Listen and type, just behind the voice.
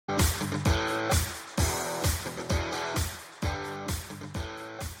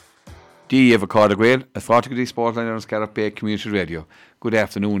Die Avocado Grail, a Fortigity Sportline on Scariff Bay Community Radio. Good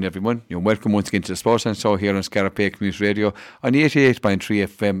afternoon, everyone. You're welcome once again to the Sportsline Show here on Scariff Bay Community Radio on 88.3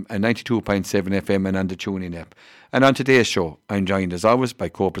 FM and 92.7 FM and on the TuneIn app. And on today's show, I'm joined as always by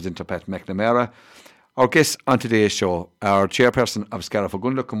co-presenter Pat McNamara. Our guests on today's show are chairperson of Scariff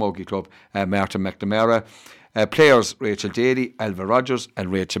Ogonnelloe Camogie Club, Martin McNamara, players Rachel Daly, Alva Rogers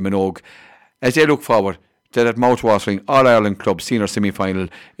and Rachel Minogue, as they look forward to that mouth-watering All-Ireland Club senior semi-final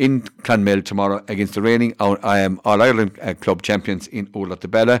in Clonmel tomorrow against the reigning All-Ireland Club champions in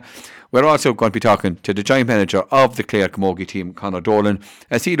Ullart-the-Bella. We're also going to be talking to the joint manager of the Clare Camogie team, Conor Dolan,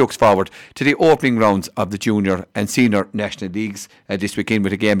 as he looks forward to the opening rounds of the junior and senior national leagues this weekend,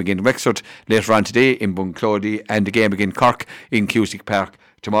 with a game against Wexford later on today in Bunclody and the game against Cork in Cusack Park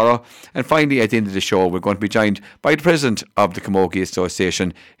tomorrow. And finally, at the end of the show, we're going to be joined by the president of the Camogie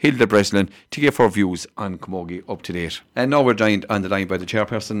Association, Hilda Breslin, to give her views on Camogie up to date. And now we're joined on the line by the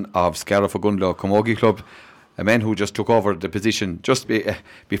chairperson of Scariff Ogonnelloe Camogie Club, a man who just took over the position just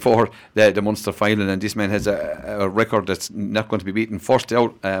before the Munster final, and this man has a record that's not going to be beaten. First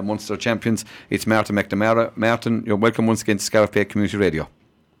out Munster champions, it's Martin McNamara. Martin, you're welcome once again to Scariff Bay Community Radio.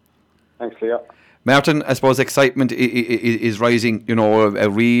 Thanks, Leo. Martin, I suppose excitement is rising. You know, a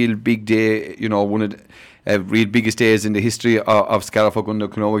real big day. You know, one of the real biggest days in the history of Scariff Ogonnelloe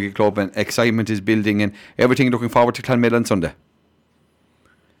Camogie Club, and excitement is building, and everything looking forward to Clonmel on Sunday.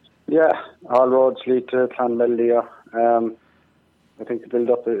 Yeah, all roads lead to Clonmel, Leo. I think the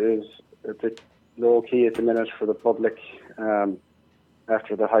build-up is a bit low-key at the minute for the public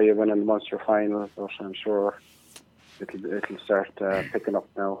after the high win in the Munster final, but I'm sure it'll start picking up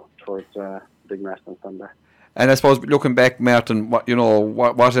now towards big match on Sunday. And I suppose looking back, Martin, what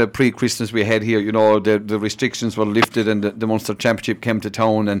a pre-Christmas we had here. You know, the restrictions were lifted and the Munster Championship came to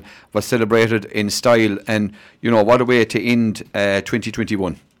town and was celebrated in style. And you know, what a way to end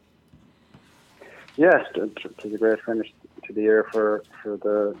 2021. Yes, it was a great finish to the year for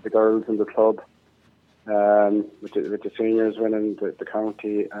the girls in the club, with the seniors winning the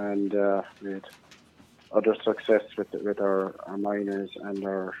county, and we had other success with our minors and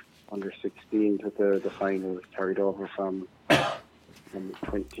our under 16s with the final carried over from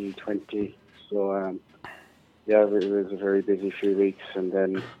 2020. So yeah, it was a very busy few weeks, and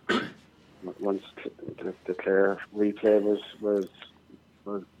then once the Clare replay was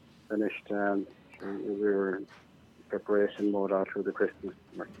finished, we were in preparation mode all through the Christmas.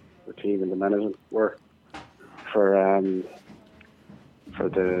 The team and the management were for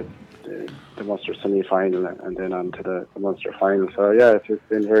the Munster semi-final and then on to the Munster final. So yeah, it's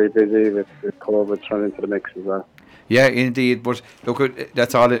been very busy with COVID thrown into the mix as well. Yeah, indeed. But look,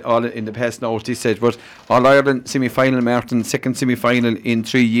 that's all in the past now, as he said. But All-Ireland semi-final, Martin, second semi-final in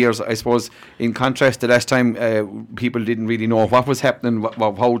 3 years. I suppose, in contrast to last time, people didn't really know what was happening,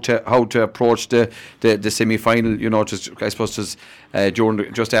 how to approach the semi-final. You know, just I suppose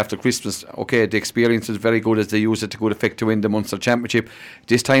just after Christmas. Okay, the experience is very good as they use it to good effect to win the Munster Championship.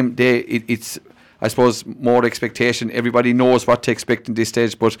 This time, it's I suppose more expectation. Everybody knows what to expect in this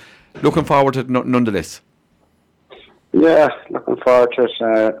stage, but looking forward to it nonetheless. Yeah, looking forward to it.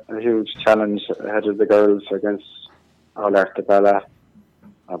 A huge challenge ahead of the girls against Ullart-the-Bella.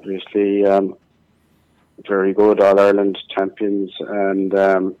 Obviously, very good All-Ireland champions, and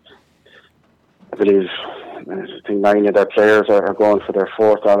I think 9 of their players are going for their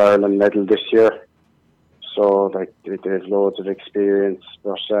 4th All-Ireland medal this year. So, like, they have loads of experience,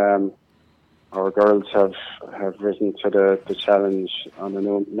 but our girls have risen to the challenge on a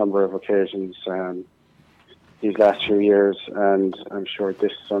number of occasions these last few years, and I'm sure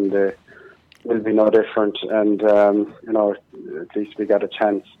this Sunday will be no different. And you know, at least we got a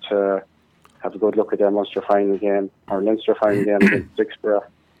chance to have a good look at their Munster final game, or Leinster final game against Dicksboro,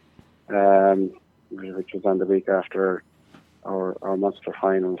 which was on the week after our Munster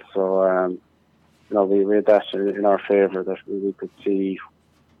final. So you know, we made that in our favour, that we could see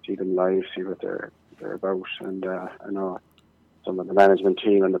them live, see what they're about, and I know some of the management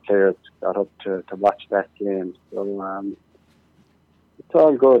team and the players got up to watch that game. So it's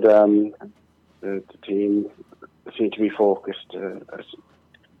all good. The team seem to be focused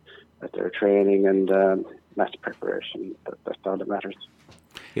at their training and match preparation. That's all that matters.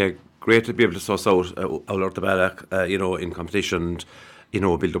 Yeah, great to be able to suss out Ullart-the-Bella, you know, in competition, and, you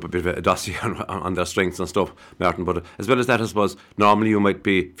know, build up a bit of a dossier on their strengths and stuff, Martin. But as well as that, I suppose, normally you might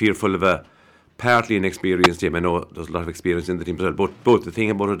be fearful of a partly inexperienced team. I know there's a lot of experience in the team as well, but the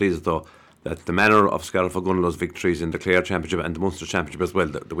thing about it is, though, that the manner of Scariff Ogonnelloe's victories in the Clare Championship and the Munster Championship as well,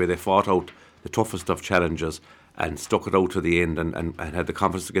 the way they fought out the toughest of challenges and stuck it out to the end and had the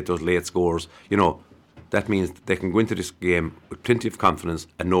confidence to get those late scores, you know, that means they can go into this game with plenty of confidence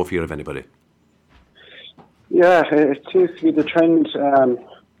and no fear of anybody. Yeah, it seems to be the trend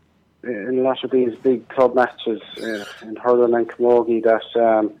in a lot of these big club matches in hurling and camogie that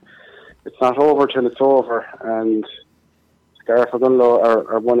it's not over till it's over, and Scariff Ogonnelloe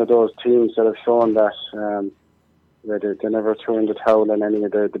are one of those teams that have shown that they never threw in the towel in any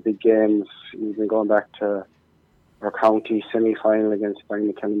of the big games, even going back to our county semi-final against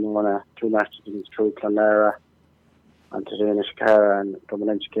Ballynakenmona, 2 matches against True Clonlara, and today in Ishikara and Dublin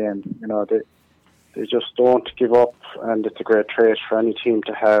Inch game. They just don't give up, and it's a great trait for any team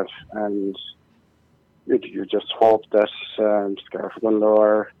to have. And you just hope that Scariff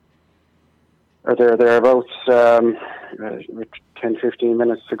Ogonnelloe are there thereabouts with 10-15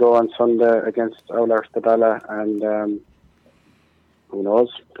 minutes to go on Sunday against Oulart the Bala, and who knows?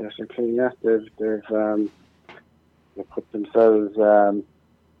 Basically, yeah, they've put themselves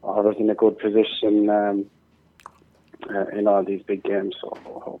always in a good position in all these big games. So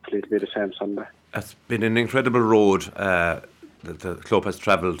hopefully it'll be the same Sunday. It's been an incredible road that the club has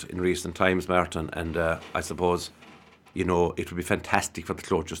travelled in recent times, Martin, and I suppose, it would be fantastic for the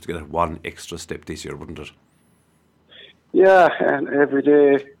club just to get one extra step this year, wouldn't it? Yeah, and every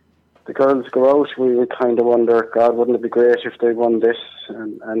day the girls go out, we would kind of wonder, God, wouldn't it be great if they won this,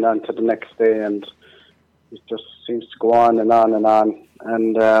 and on to the next day, and it just seems to go on and on and on.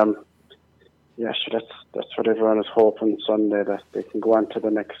 And yeah, so that's what everyone is hoping Sunday, that they can go on to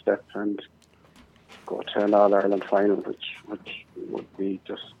the next step and go to an All-Ireland final, which would be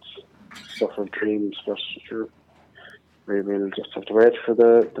just stuff of dreams. But sure, we will just have to wait for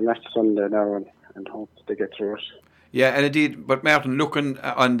the next Sunday now and hope that they get through it. Yeah, and indeed, but Martin, looking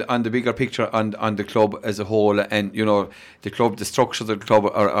on the bigger picture on the club as a whole, and the club, the structures of the club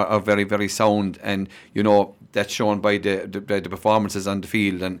are very, very sound, and that's shown by the performances on the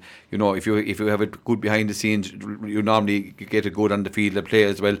field. And if you have it good behind the scenes, you normally get it good on the field of play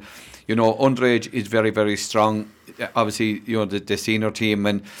as well. Underage is very, very strong. Obviously, the senior team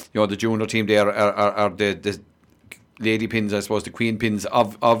and the junior team there are the lady pins, I suppose, the queen pins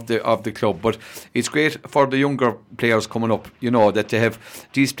of the club. But it's great for the younger players coming up, that they have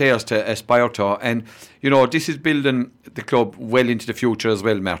these players to aspire to. And, this is building the club well into the future as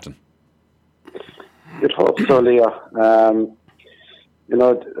well, Martin. You'd hope so, Leo.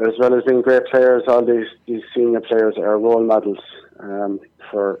 As well as being great players, all these senior players are role models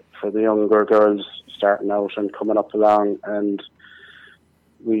for the younger girls starting out and coming up along. And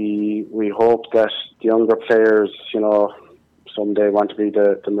we hope that the younger players, someday want to be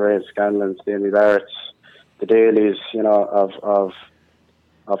the Mairead Scanlons, the Amy Barretts, the Dailies,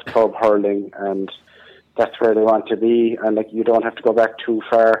 of club hurling, and that's where they want to be. And you don't have to go back too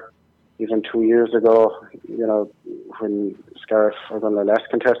far. Even 2 years ago, when Scariff Ogonnelloe last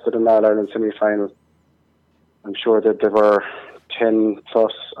contested an All-Ireland semi-final, I'm sure that there were 10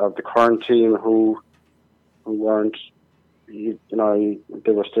 plus of the current team who weren't, they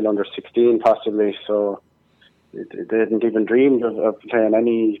were still under 16 possibly, so they didn't even dream of playing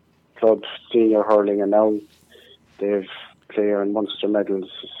any club senior hurling, and now they've played on Munster medals.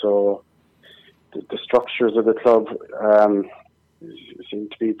 So the structures of the club seem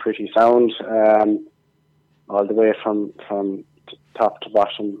to be pretty sound, all the way from top to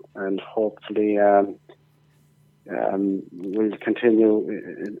bottom, and hopefully we'll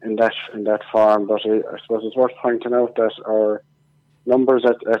continue in that form. But I suppose it's worth pointing out that our numbers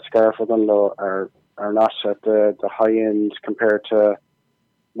at Scariff Ogonnelloe are not at the high end compared to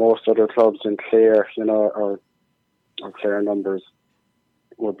most other clubs in Clare. Our Clare numbers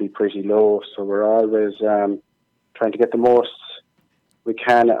would be pretty low, so we're always trying to get the most we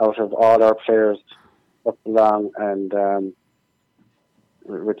can out of all our players up along, and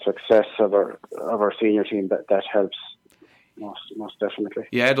with success of our senior team, that helps most definitely.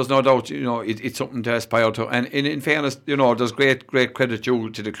 Yeah, there's no doubt. It's something to aspire to, and in fairness, there's great credit due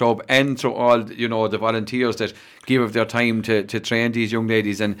to the club and to all the volunteers that give of their time to train these young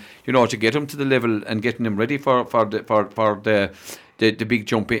ladies, and to get them to the level and getting them ready for the big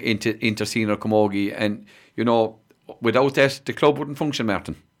jump into senior camogie. And without that, the club wouldn't function,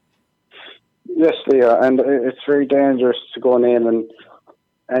 Martin. Yes, Leo, and it's very dangerous to go naming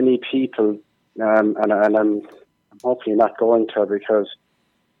any people, and I'm hopefully not going to, because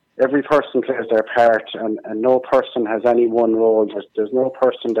every person plays their part, and no person has any one role. There's no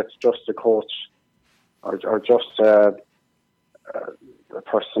person that's just a coach or just a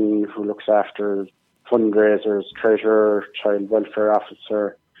person who looks after fundraisers, treasurer, child welfare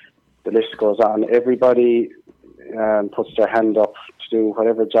officer. The list goes on. Everybody puts their hand up to do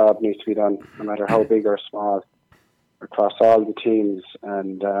whatever job needs to be done, no matter how big or small, across all the teams.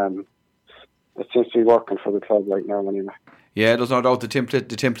 And it seems to be working for the club right now anyway. Yeah, there's no doubt the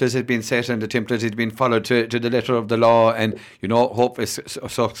template had been set and the template had been followed to the letter of the law, and hope is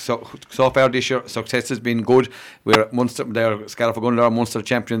so far this year success has been good. We're Munster, they're Scariff Ogonnelloe are Munster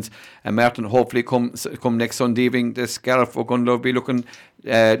champions, and Martin hopefully come next Sunday evening the Scariff Ogonnelloe will be looking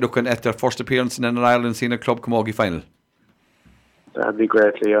at their first appearance in an Ireland Senior Club Camogie final. That'd be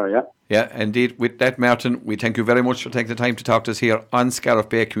great, Leo, yeah. Yeah, indeed. With that, Martin, we thank you very much for taking the time to talk to us here on Scariff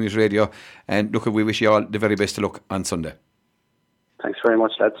Bay Community Radio, and we wish you all the very best of luck on Sunday. Thanks very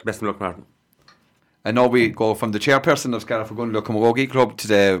much, lads. Best of luck, Martin. And now we go from the chairperson of Scariff Ogonnelloe Camogie Club to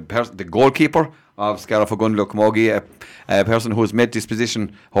the goalkeeper of Scariff Ogonnelloe Camogie, a person who has made this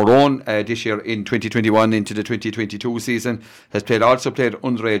position her own this year in 2021 into the 2022 season, has also played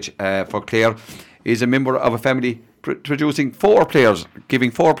underage for Clare, is a member of a family producing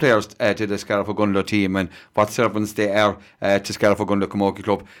giving four players to the Scariff Ogonnelloe team, and what servants they are to Scariff Ogonnelloe Camogie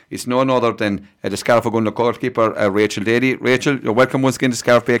Club. It's none other than the Scariff Ogonnelloe goalkeeper, Rachel Daly. Rachel, you're welcome once again to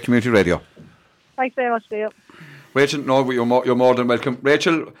Scariff Bay Community Radio. Thanks very much, Leo. Rachel, you're more than welcome.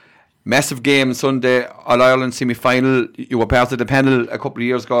 Rachel, massive game Sunday, All Ireland semi-final. You were part of the panel a couple of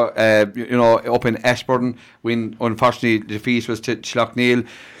years ago, up in Ashburn, when unfortunately the defeat was to Schlockneil.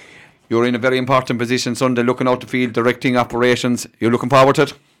 You're in a very important position Sunday, looking out the field, directing operations. You're looking forward to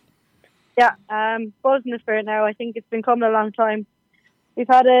it? Yeah, buzz in the spirit now. I think it's been coming a long time. We've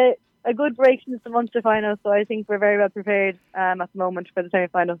had a good break since the Munster final, so I think we're very well prepared at the moment for the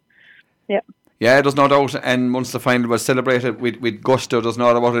semi-final. Yeah. Yeah, there's no doubt, and Munster final was celebrated with gusto. There's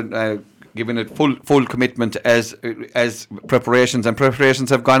no doubt about it, giving it full commitment as preparations, and preparations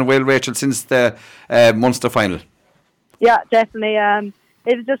have gone well, Rachel, since the Munster final. Yeah, definitely.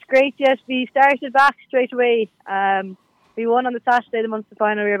 It was just great. Yes, we started back straight away. We won on the Saturday, the Munster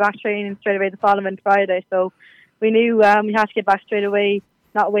final. We were back training straight away the following Friday, so we knew we had to get back straight away,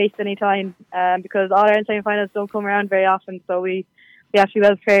 not waste any time, because All Ireland semi-finals don't come around very often, so we have to be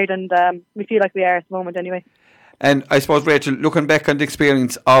well prepared, and we feel like we are at the moment anyway. And I suppose, Rachel, looking back on the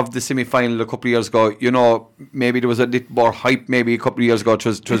experience of the semi-final a couple of years ago, maybe there was a little more hype maybe a couple of years ago. It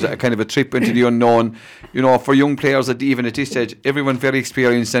was a kind of a trip into the unknown. For young players, even at this stage, everyone's very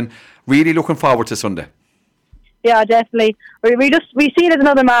experienced and really looking forward to Sunday. Yeah, definitely. We see it as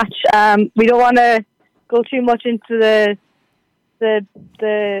another match. We don't want to go too much into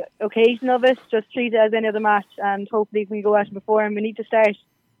the occasion of it. Just treat it as any other match, and hopefully we can go out and perform. We need to start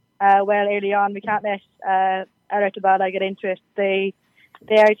well early on. We can't let Alert Bala get into it. They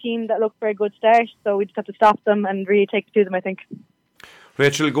are a team that look for a good start, so we just have to stop them and really take it to them, I think.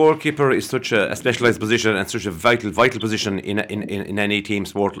 Rachel, goalkeeper is such a specialised position and such a vital position in any team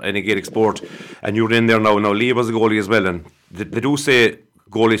sport, any Gaelic sport, and you're in there now. Now, Leo was a goalie as well, and they do say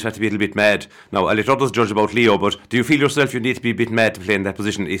goalies have to be a little bit mad. Now, I'll let others judge about Leo, but do you feel yourself you need to be a bit mad to play in that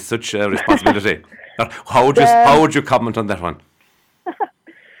position? It's such a responsibility. How would you comment on that one?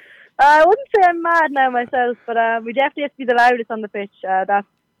 I wouldn't say I'm mad now myself, but we definitely have to be the loudest on the pitch. That's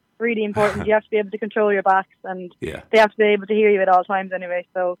really important. You have to be able to control your backs, and they have to be able to hear you at all times anyway.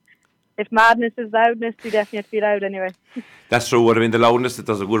 So if madness is loudness, we definitely have to be loud anyway. That's true. I mean, the loudness,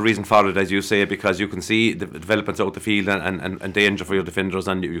 there's a good reason for it, as you say, because you can see the developments out the field and danger for your defenders,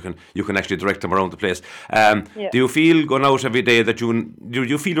 and you can actually direct them around the place. Do you feel going out every day that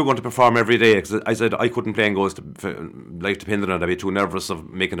you feel you're going to perform every day? Because I said I couldn't play in goals like depending on it. I'd be too nervous of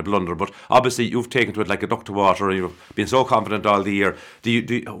making a blunder. But obviously you've taken to it like a duck to water, and you've been so confident all the year. Do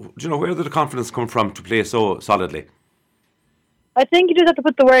you know where did the confidence come from to play so solidly? I think you just have to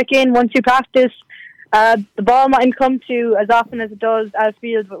put the work in. Once you practice, the ball mightn't come to you as often as it does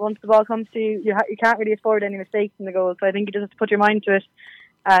outfield, but once the ball comes to you, you can't really afford any mistakes in the goal. So I think you just have to put your mind to it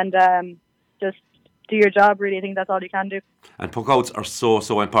and just do your job, really. I think that's all you can do. And puck-outs are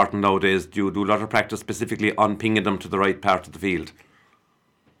so important nowadays. Do you do a lot of practice specifically on pinging them to the right part of the field?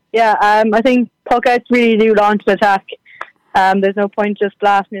 Yeah, I think puck-outs really do launch the attack. There's no point just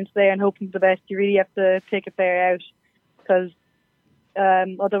blasting into there and hoping for the best. You really have to take a player out, because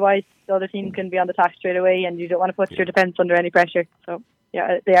otherwise the other team can be on the attack straight away, and you don't want to put your defence under any pressure. So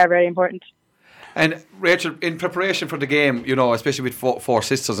yeah, they are very important. And Rachel, in preparation for the game, especially with four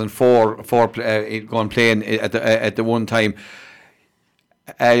sisters and four going playing at the one time,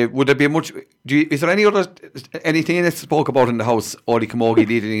 would there be much? Is there anything that spoke about in the house, Olie Camogie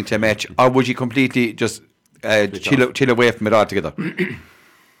leading into a match, or would you completely just chill away from it altogether?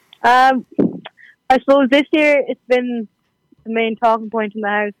 I suppose this year it's been the main talking point in the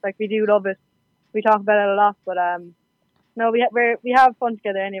house. Like, we do love it. We talk about it a lot, but no, we have fun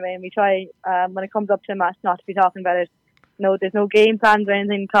together anyway, and we try when it comes up to a match not to be talking about it. No, there's no game plans or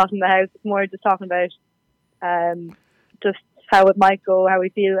anything talking in the house. It's more just talking about just how it might go, how we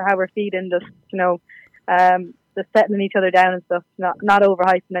feel, how we're feeling, just just settling each other down and stuff, not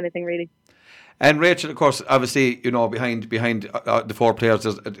overhyping anything really. And Rachel, of course, obviously, behind the four players,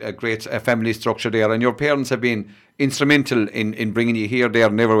 there's a great family structure there, and your parents have been instrumental in bringing you here, there,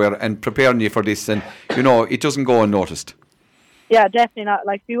 and everywhere, and preparing you for this. And it doesn't go unnoticed. Yeah, definitely not.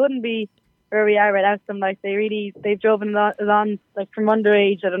 Like, we wouldn't be where we are without them. Like, they've driven us on like from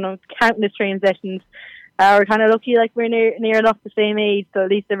underage. I don't know, countless train sessions. We're kind of lucky, like we're near enough the same age, so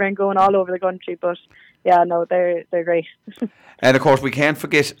at least they weren't going all over the country. But yeah, no, they're great. And of course, we can't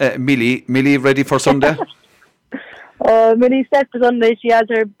forget Millie. Millie, ready for Sunday? Millie's set for Sunday. She has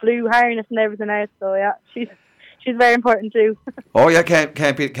her blue harness and everything out. So yeah, she's very important too. Oh yeah,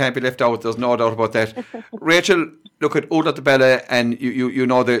 can't be left out. There's no doubt about that. Rachel, look at Ullart de Bella, and you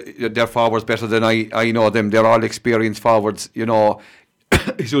know their forwards better than I know them. They're all experienced forwards.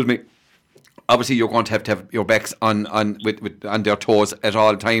 Excuse me. Obviously, you're going to have your backs on their toes at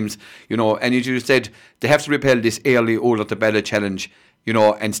all times, and as you said, they have to repel this early Ullart de Bella challenge,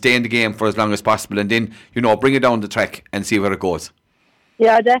 and stay in the game for as long as possible, and then, bring it down the track and see where it goes.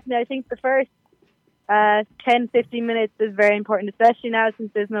 Yeah, definitely. I think the first 10-15 minutes is very important, especially now since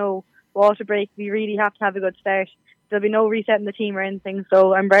there's no water break. We really have to have a good start. There'll be no resetting the team or anything,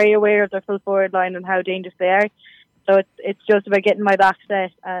 so I'm very aware of their full forward line and how dangerous they are. So it's just about getting my back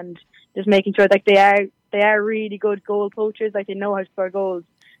set and just making sure that they are really good goal poachers, like they know how to score goals.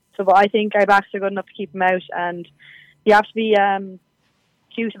 So, but I think our backs are good enough to keep them out, and you have to be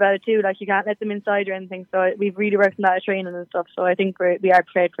cute about it too. Like, you can't let them inside or anything. So we've really worked on that at training and stuff. So I think we are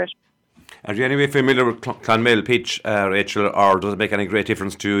prepared for it. Are you anyway familiar with Clonmel pitch, Rachel, or does it make any great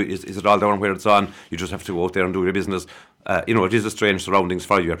difference to you? Is it all down where it's on? You just have to go out there and do your business. It is a strange surroundings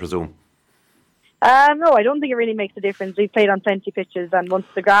for you, I presume. No, I don't think it really makes a difference. We've played on plenty pitches, and once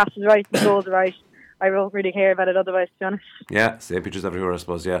the grass is right and the goals are right, I don't really care about it otherwise, to be honest. Yeah, same pitches everywhere, I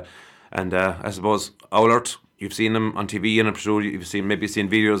suppose, yeah. And I suppose, Ullart, you've seen them on TV, and I'm sure you've maybe seen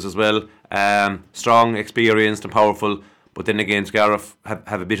videos as well. Strong, experienced and powerful, but then again, Scariff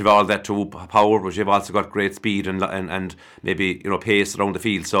have a bit of all that to power, but you've also got great speed and maybe pace around the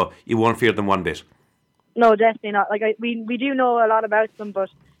field, so you won't fear them one bit. No, definitely not. Like, we do know a lot about them,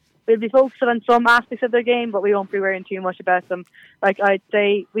 but we'll be focused on some aspects of their game, but we won't be worrying too much about them. Like, I'd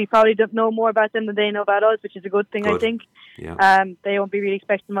say we probably don't know more about them than they know about us, which is a good thing, I think. Yeah. They won't be really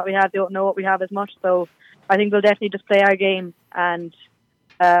expecting what we have. They don't know what we have as much. So I think we'll definitely just play our game and,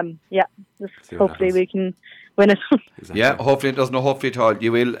 hopefully we can win it. Exactly. Yeah, hopefully it doesn't. Hopefully at all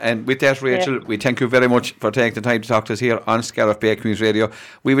you will. And with that, Rachel, we thank you very much for taking the time to talk to us here on Scariff Bay Community Radio.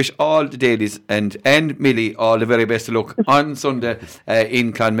 We wish all the Dailies and Millie all the very best of luck on Sunday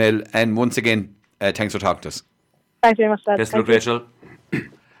in Clonmel. And once again, thanks for talking to us. Thanks very much, Dad. Best of luck, Rachel.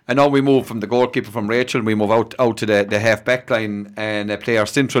 And now we move from the goalkeeper from Rachel, we move out to the half-back line and play our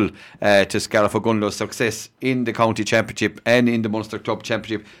central to Scariff Ogonnell's success in the county championship and in the Munster Club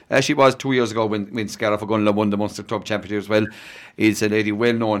championship. As she was 2 years ago when Scariff Ogonnell won the Munster Club championship as well, is a lady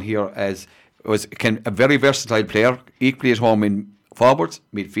well known here as a very versatile player, equally at home in forwards,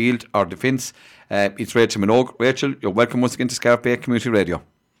 midfield or defence. It's Rachel Minogue. Rachel, you're welcome once again to Scariff Bay Community Radio.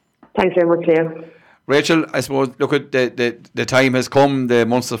 Thanks very much, Leo. Rachel, I suppose, look at the time has come, the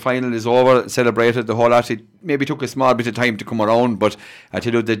Munster final is over, celebrated, the whole lot. It maybe took a small bit of time to come around, but I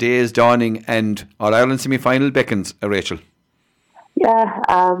tell you, the day is dawning and All-Ireland semi-final beckons, Rachel. Yeah,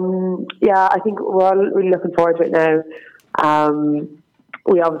 I think we're all really looking forward to it now.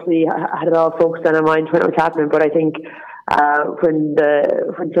 We obviously had it all focused on our mind when it was happening, but I think when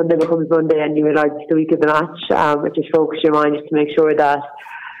Sunday becomes Monday and you realise it's the week of the match, it just focuses your mind just to make sure that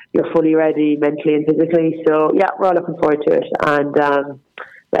you're fully ready mentally and physically. So yeah, we're all looking forward to it, and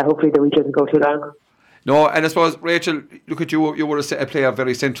hopefully the week doesn't go too long. No, and I suppose, Rachel, look at you. You were a player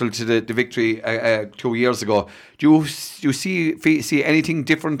very central to the victory 2 years ago. Do you see anything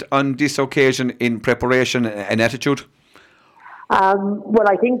different on this occasion in preparation and attitude? Well,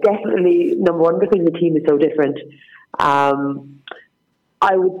 I think definitely number one, because the team is so different.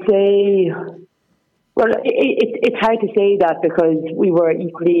 I would say. Well, it's hard to say that because we were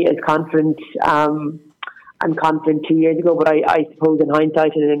equally as confident 2 years ago. But I suppose in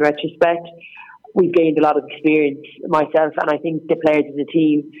hindsight and in retrospect, we've gained a lot of experience, myself, and I think the players in the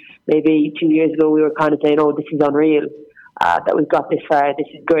team. Maybe 2 years ago, we were kind of saying, "Oh, this is unreal that we've got this far. This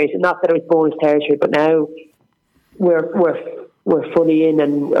is great." And not that it was bonus territory, but now we're fully in,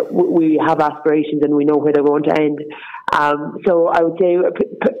 and we have aspirations, and we know where they're going to end. So I would say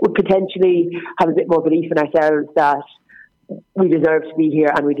we potentially have a bit more belief in ourselves that we deserve to be here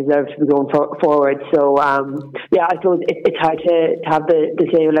and we deserve to be going forward. So, I suppose it's hard to have the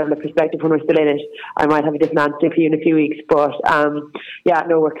same level of perspective when we're still in it. I might have a different answer for you in a few weeks, but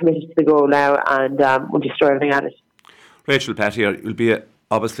we're committed to the goal now, and we'll just throw everything at it. Rachel, Pat here, you'll be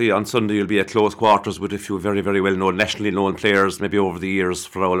obviously on Sunday you'll be at close quarters with a few very, very well known, nationally known players, maybe over the years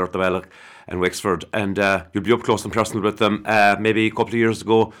for Oulart Taballoch and Wexford, and you'll be up close and personal with them. Maybe a couple of years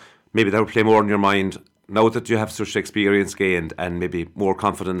ago, maybe that would play more in your mind. Now that you have such experience gained and maybe more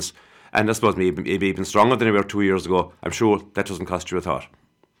confidence, and I suppose maybe even stronger than you were 2 years ago, I'm sure that doesn't cost you a thought.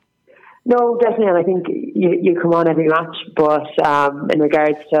 No, definitely, and I think you come on every match, but in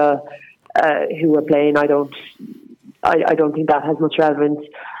regards to who we're playing, I don't think that has much relevance.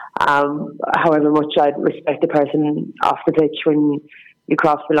 However much I'd respect the person off the pitch when you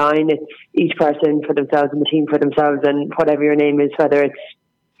cross the line, it's each person for themselves and the team for themselves, and whatever your name is, whether it's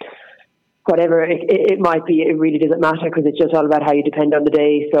whatever it might be, it really doesn't matter, because it's just all about how you depend on the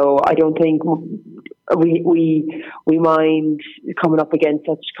day. So I don't think we mind coming up against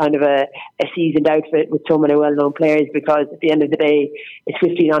such kind of a seasoned outfit with so many well-known players, because at the end of the day it's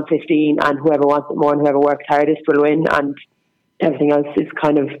 15 on 15, and whoever wants it more and whoever works hardest will win, and everything else is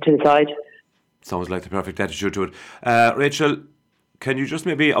kind of to the side. Sounds like the perfect attitude to it. Rachel, can you just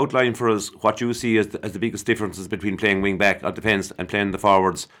maybe outline for us what you see as the biggest differences between playing wing back or defence and playing the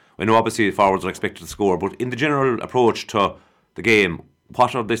forwards? I know obviously the forwards are expected to score, but in the general approach to the game,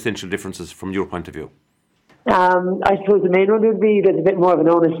 what are the essential differences from your point of view? I suppose the main one would be there's a bit more of an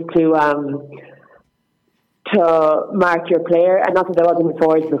onus to mark your player, and not that there wasn't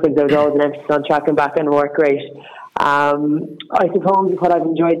before, because there was always an emphasis on tracking back and work rate. I suppose what I've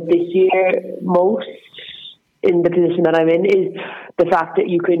enjoyed this year most in the position that I'm in is the fact that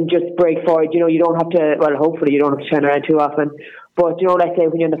you can just break forward. You know, you don't have to, well, hopefully you don't have to turn around too often, but you know, let's say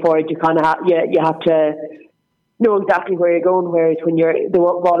when you're in the forward, you kind of you have to know exactly where you're going, whereas when the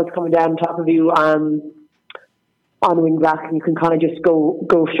ball is coming down on top of you on wing back, you can kind of just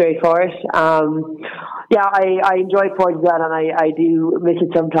go straight for it. I enjoy forward as well, and I do miss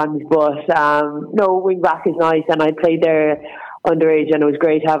it sometimes, but no, wing back is nice, and I played there underage, and it was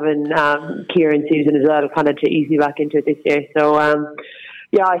great having Kieran Susan as well, kind of to ease me back into it this year. So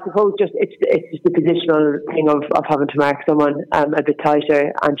I suppose it's just the positional thing of having to mark someone a bit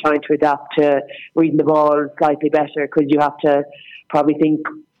tighter and trying to adapt to reading the ball slightly better, because you have to probably think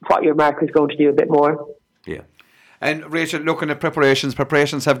what your marker is going to do a bit more. Yeah. And Rachel, looking at preparations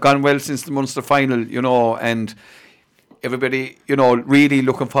have gone well since the Munster final, you know, and everybody, you know, really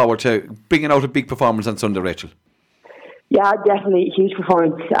looking forward to bringing out a big performance on Sunday, Rachel. Yeah, definitely. Huge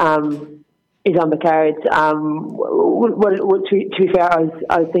performance is on the cards. Well, to be fair,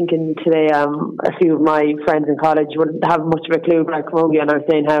 I was thinking today, a few of my friends in college wouldn't have much of a clue about camogie, and I was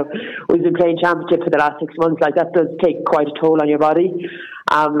saying how we've been playing championship for the last 6 months. Like, that does take quite a toll on your body.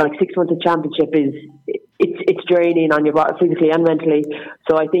 6 months of championship it's draining on your body physically and mentally.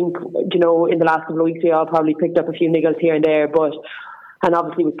 So I think, you know, in the last couple of weeks we all probably picked up a few niggles here and there, and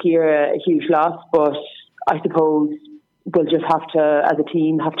obviously with Ciara a huge loss, but I suppose we'll just have to, as a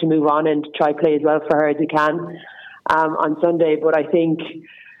team, have to move on and try play as well for her as we can on Sunday. But I think,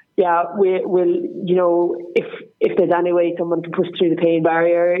 we'll, you know, if there's any way someone can push through the pain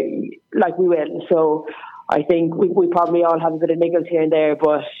barrier, like, we will. So I think we probably all have a bit of niggles here and there,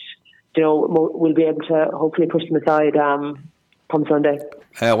 but you know, we'll be able to hopefully push them aside come Sunday.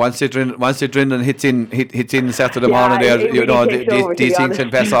 Once the adrenaline hits in Saturday morning, there, you know, these things can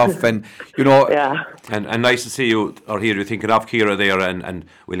pass off, and you know, and nice to see you or hear you thinking of Ciara there, and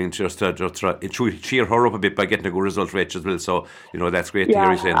willing to just cheer her up a bit by getting a good result, Rach, as well. So you know, that's great to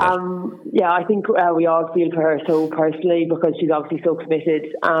hear you saying that. I think we all feel for her so personally, because she's obviously so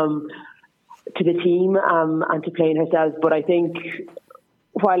committed to the team and to playing herself. But I think,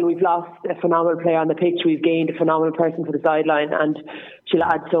 while we've lost a phenomenal player on the pitch, we've gained a phenomenal person for the sideline, and she'll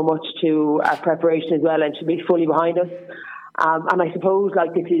add so much to our preparation as well, and she'll be fully behind us. And I suppose,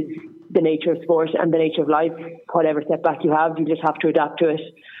 like, this is the nature of sport and the nature of life. Whatever setback you have, you just have to adapt to it.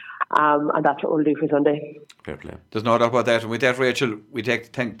 And that's what we'll do for Sunday. Fair play. There's no doubt about that. And with that, Rachel, we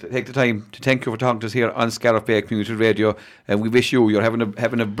take the time to thank you for talking to us here on Scariff Bay Community Radio, and we wish you're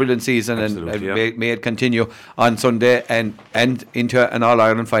having a brilliant season. Absolutely, and may it continue on Sunday and into an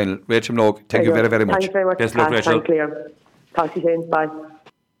All-Ireland final. Rachel Minogue, thank you very, very much. Thanks very much. Best luck, Rachel. Thanks, Liam. Talk to you soon. Bye.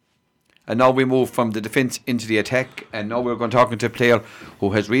 And now we move from the defence into the attack, and now we're going to talking to a player who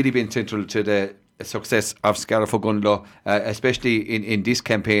has really been central to the success of Scariff Ogonnelloe, especially in this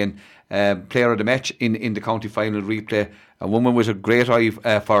campaign. Player of the match in the county final replay, a woman with a great eye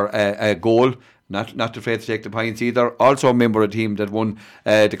for a goal, not afraid to take the points either. Also a member of the team that won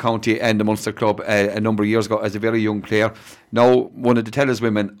the county and the Munster club a number of years ago as a very young player. Now one of the Tellers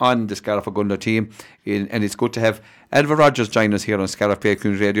women on the Scariff Ogonnelloe team, and it's good to have Elva Rogers join us here on Scariff Bay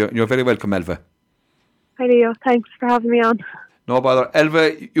Community Radio. You're very welcome, Elva. Hi Leo, thanks for having me on. No bother.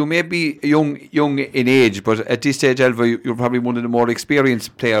 Elva, you may be young in age, but at this stage, Elva, you're probably one of the more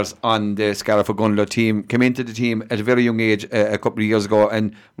experienced players on the Scariff Ogonnelloe team. Came into the team at a very young age a couple of years ago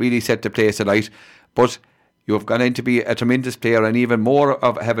and really set the place alight. But you've gone in to be a tremendous player and even more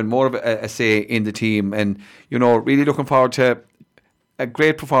of having more of a say in the team. And, really looking forward to a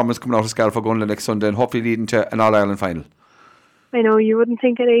great performance coming out of Scariff Ogonnelloe next Sunday and hopefully leading to an All-Ireland final. I know, you wouldn't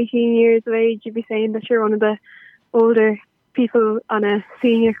think at 18 years of age you'd be saying that you're one of the older people on a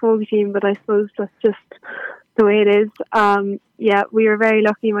senior camogie team, but I suppose that's just the way it is. We were very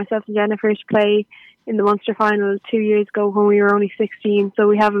lucky, myself and Jennifer, to play in the Munster final 2 years ago when we were only 16, so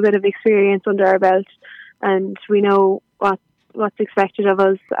we have a bit of experience under our belt and we know what's expected of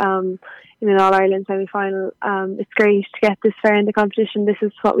us in an All-Ireland semi-final. It's great to get this far in the competition. This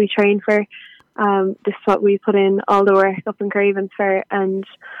is what we train for. This is what we put in all the work up in Cravens for, and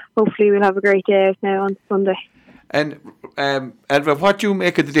hopefully we'll have a great day out now on Sunday. And Elva, what do you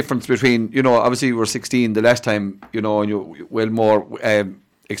make of the difference between, obviously you were 16 the last time, and you well more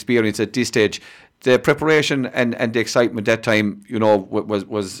experience at this stage. The preparation and the excitement that time,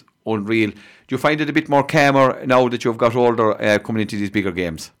 was unreal. Do you find it a bit more calmer now that you've got older coming into these bigger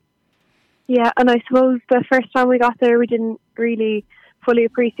games? Yeah, and I suppose the first time we got there, we didn't really fully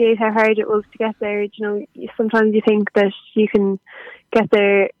appreciate how hard it was to get there. Sometimes you think that you can get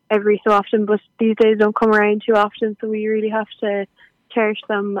there every so often, but these days don't come around too often, so we really have to cherish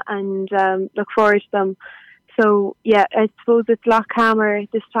them and look forward to them. So yeah, I suppose it's a lot calmer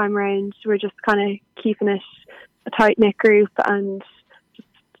this time around. We're just kind of keeping it a tight-knit group and just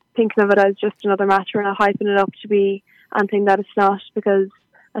thinking of it as just another match. We're not hyping it up to be anything that it's not, because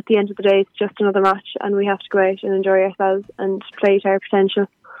at the end of the day it's just another match and we have to go out and enjoy ourselves and play to our potential.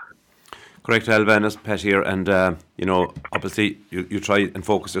 Correct, Elva, and it's Pat here, and obviously you try and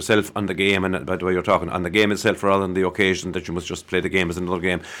focus yourself on the game, and by the way you're talking on the game itself rather than the occasion that you must just play the game as another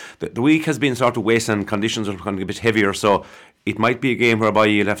game. The week has been sort of wasted and conditions are going to be a bit heavier, so it might be a game whereby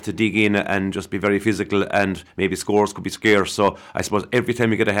you'll have to dig in and just be very physical, and maybe scores could be scarce. So I suppose every time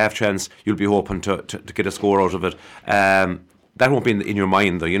you get a half chance you'll be hoping to get a score out of it. That won't be in your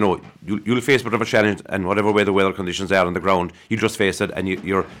mind though. You'll face whatever challenge and whatever way the weather conditions are on the ground, you just face it, and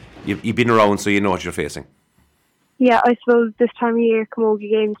you've been around, so you know what you're facing. Yeah, I suppose this time of year camogie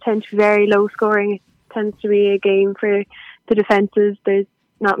games tend to be very low scoring. It tends to be a game for the defences. There's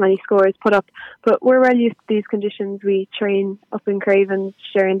not many scores put up, but we're well used to these conditions. We train up in Cravens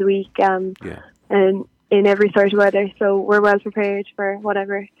during the week and in every sort of weather, so we're well prepared for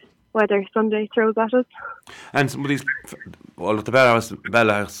whatever weather Sunday throws at us. And some of these, the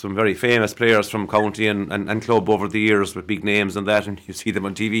Bella has some very famous players from county and club over the years with big names and that, and you see them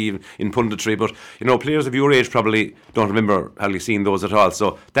on TV in punditry, but players of your age probably don't remember hardly seeing those at all,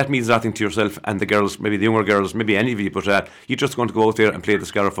 so that means nothing to yourself and the girls, maybe the younger girls, maybe any of you, but you're just going to go out there and play the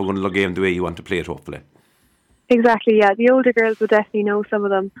Scariff Ogonnelloe game the way you want to play it, hopefully. Exactly, yeah. The older girls would definitely know some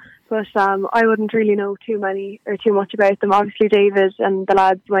of them, but I wouldn't really know too much about them. Obviously David and the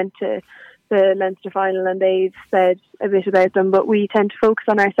lads went to the Leinster final and they've said a bit about them, but we tend to focus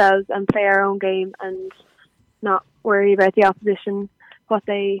on ourselves and play our own game and not worry about the opposition, what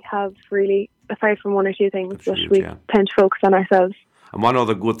they have really, aside from one or two things. But we tend to focus on ourselves. And one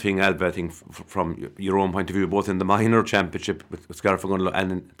other good thing, Alba, I think, from your own point of view, both in the minor championship with Scariff Ogonnelloe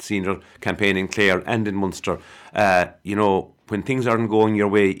and in senior campaign in Clare and in Munster, when things aren't going your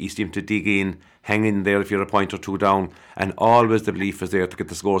way, you seem to dig in, hang in there if you're a point or two down, and always the belief is there to get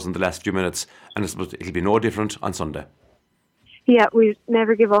the scores in the last few minutes, and I suppose it'll be no different on Sunday. Yeah, we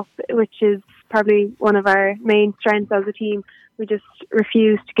never give up, which is probably one of our main strengths as a team. We just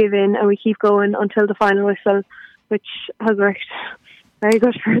refuse to give in and we keep going until the final whistle, which has worked very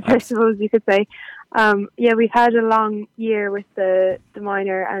good for us, I suppose you could say. We've had a long year with the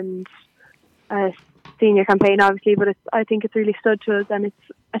minor and senior campaign, obviously, but I think it's really stood to us, and it's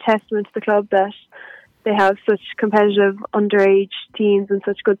a testament to the club that they have such competitive underage teams and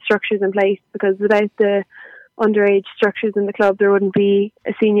such good structures in place, because without the underage structures in the club there wouldn't be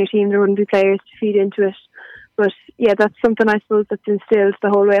a senior team, there wouldn't be players to feed into it. But yeah, that's something I suppose that's instilled the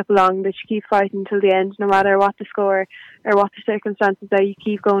whole way up along, that you keep fighting until the end, no matter what the score or what the circumstances are, you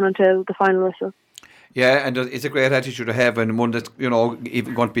keep going until the final whistle. Yeah, and it's a great attitude to have, and one that's,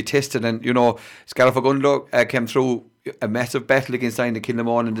 even going to be tested. And, Scariff Ogonnelloe came through a massive battle against Inagh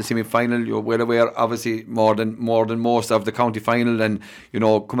Kilnamone in the semi-final. You're well aware, obviously, more than most of the county final, and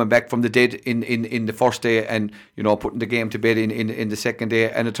coming back from the dead in the first day, and putting the game to bed in the second day,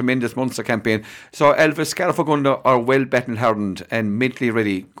 and a tremendous Munster campaign. So Elva, Scariff Ogunda are well battle-hardened and mentally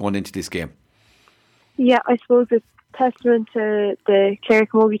ready going into this game. Yeah, I suppose it's testament to the Clare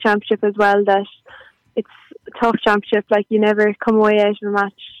Camogie Championship as well, that it's a tough championship. Like, you never come away out of a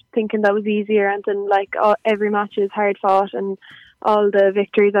match thinking that was easier, and then every match is hard fought and all the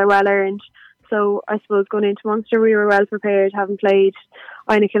victories are well earned. So I suppose going into Munster we were well prepared, having played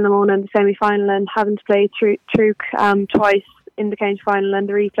Inagh Kilnamone in the semi-final and having to play Truk twice in the county final and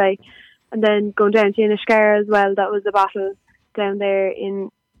the replay, and then going down to Inniscarra as well. That was a battle down there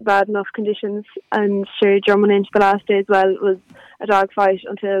in bad enough conditions, and sure, drumming into the last day as well, it was a dogfight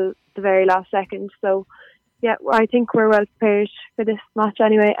until the very last second. So yeah, I think we're well prepared for this match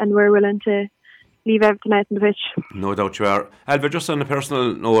anyway, and we're willing to leave everything out on the pitch. No doubt you are. Alva, just on a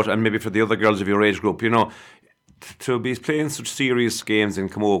personal note, and maybe for the other girls of your age group, to be playing such serious games in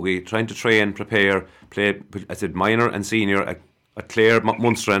Camogie, trying to train, prepare, play, I said minor and senior at Clare,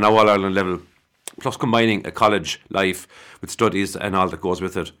 Munster and now All Ireland level, plus combining a college life with studies and all that goes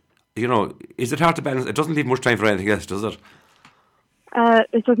with it. Is it hard to balance? It doesn't leave much time for anything else, does it?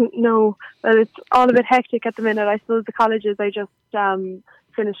 It doesn't, no. Well, it's all a bit hectic at the minute. I suppose the colleges are just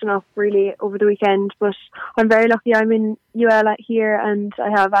finishing up really over the weekend, but I'm very lucky. I'm in UL here, and I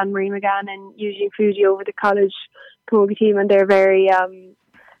have Anne-Marie McGann and Eugene Fuji over the college camogie team, and they're very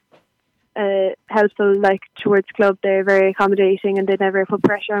helpful towards the club. They're very accommodating, and they never put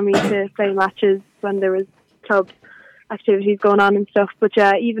pressure on me to play matches when there was club activities going on and stuff. But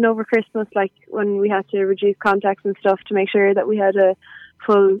even over Christmas, when we had to reduce contacts and stuff to make sure that we had a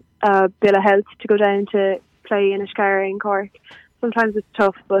full bill of health to go down to play in Inniscarra in Cork, sometimes it's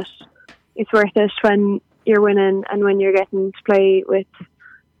tough, but it's worth it when you're winning and when you're getting to play with,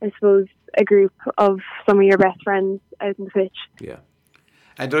 I suppose, a group of some of your best friends out on the pitch. Yeah.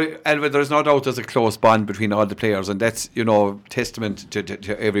 And Elva, there's no doubt there's a close bond between all the players, and that's testament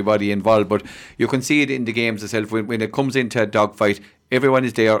to everybody involved. But you can see it in the games itself when it comes into a dogfight. Everyone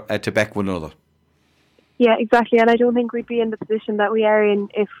is there to back one another. Yeah, exactly. And I don't think we'd be in the position that we are in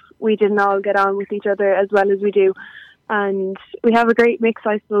if we didn't all get on with each other as well as we do. And we have a great mix,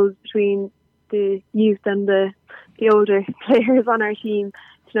 I suppose, between the youth and the older players on our team.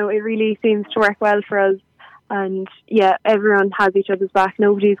 It really seems to work well for us. And yeah, everyone has each other's back.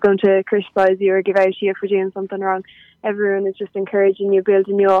 Nobody's going to criticise you or give out to you for doing something wrong. Everyone is just encouraging you,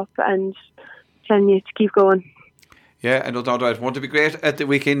 building you up, and telling you to keep going. Yeah, and no doubt it won't be great at the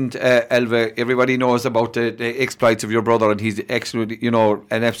weekend, Elva. Everybody knows about the exploits of your brother, and he's actually,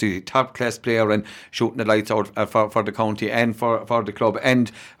 an absolutely top class player and shooting the lights out for the county and for the club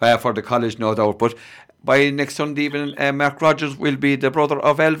and for the college, no doubt. But by next Sunday evening, Mark Rogers will be the brother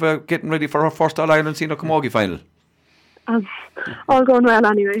of Elva getting ready for her first All Ireland Senior Camogie final. All going well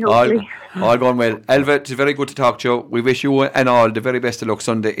anyway, hopefully. All going well. Elva, it's very good to talk to you. We wish you and all the very best of luck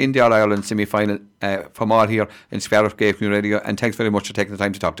Sunday in the All Ireland semi-final from all here in Scariff Gay Community Radio, and thanks very much for taking the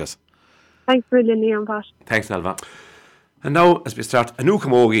time to talk to us. Thanks for listening, and Pat. Thanks, Elva. And now, as we start a new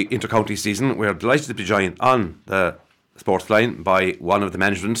Camogie inter-county season, we're delighted to be joined on the sports line by one of the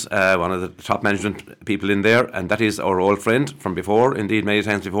management, one of the top management people in there, and that is our old friend from before, indeed many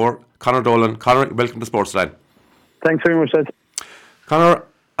times before, Conor Dolan. Conor, welcome to sports line. Thanks very much, Ed. Conor,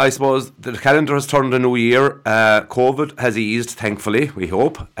 I suppose the calendar has turned a new year. COVID has eased, thankfully, we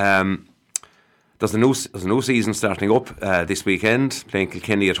hope. There's a new season starting up this weekend, playing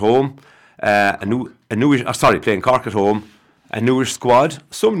Kilkenny at home. Playing Cork at home. A newish squad,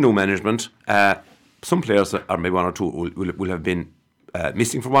 some new management. Some players, or maybe one or two, will have been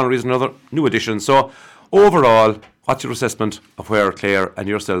missing for one reason or another. New additions. So, overall, what's your assessment of where Clare and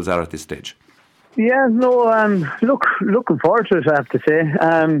yourselves are at this stage? Yeah, looking forward to it, I have to say.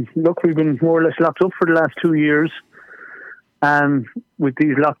 We've been more or less locked up for the last 2 years with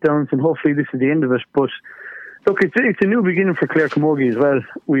these lockdowns, and hopefully this is the end of it. But look, it's a new beginning for Clare Camogie as well.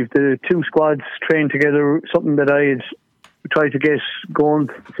 We've the two squads trained together, something that I had tried to get going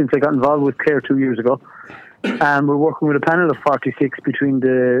since I got involved with Clare 2 years ago. We're working with a panel of 46 between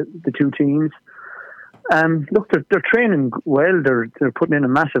the two teams. They're training well. They're putting in a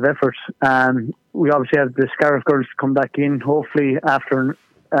massive effort. We obviously have the Scariff girls come back in, hopefully after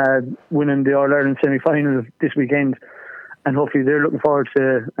winning the All Ireland semi-final this weekend, and hopefully they're looking forward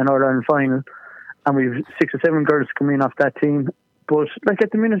to an All Ireland final. And we've 6 or 7 girls coming in off that team. But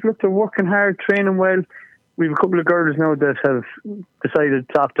at the minute, they're working hard, training well. We have a couple of girls now that have decided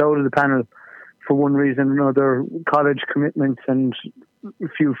to opt out of the panel for one reason or another, college commitments, and a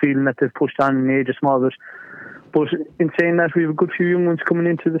few feeling that they've pushed on in the age of small. But But in saying that, we have a good few young ones coming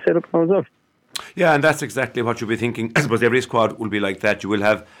into the setup now as well. Yeah, and that's exactly what you'll be thinking. I suppose every squad will be like that. You will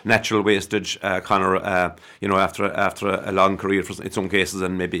have natural wastage, Conor, after a long career in some cases,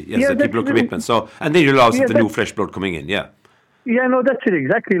 and maybe people of commitment. So, and then you'll also have the new fresh blood coming in. Yeah. Yeah, no, that's it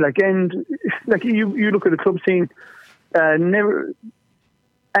exactly. And you look at the club scene, never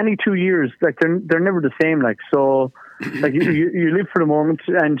any 2 years, they're never the same. So, you live for the moment,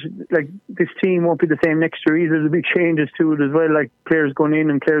 and this team won't be the same next year either. There's big changes to it as well, players going in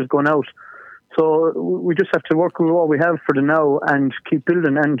and players going out. So we just have to work with what we have for the now and keep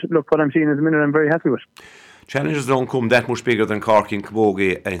building. And look, what I'm seeing at the minute, I'm very happy with. Challenges don't come that much bigger than Cork and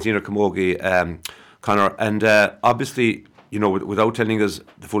Camogie and Senior Camogie, Conor. And obviously, without telling us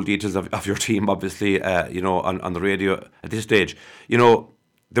the full details of your team, obviously, on the radio at this stage,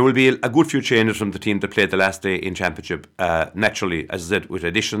 there will be a good few changes from the team that played the last day in Championship. Naturally, as I said, with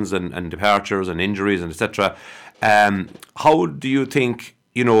additions and departures and injuries and etc. How do you think,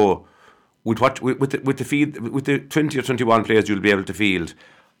 with the 20 or 21 players you'll be able to field,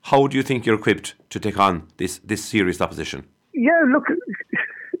 how do you think you're equipped to take on this serious opposition? Yeah, look,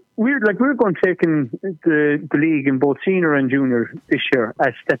 we're going to take in the league in both senior and junior this year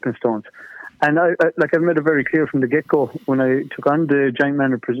as stepping stones. And I've made it very clear from the get-go when I took on the giant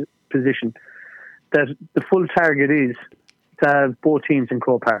manager position that the full target is to have both teams in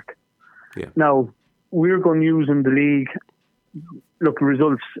Croke Park. Yeah. Now, we're going to use in the league. Look,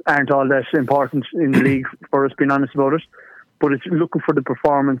 results aren't all that important in the league, for us being honest about it. But it's looking for the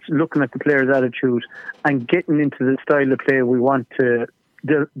performance, looking at the players' attitude, and getting into the style of play we want to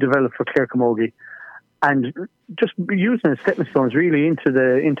develop for Clare Camogie, and just using as stepping stones really into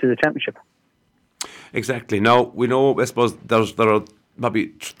the championship. Exactly. Now we know, I suppose there are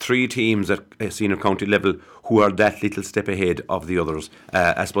maybe 3 teams at senior county level who are that little step ahead of the others.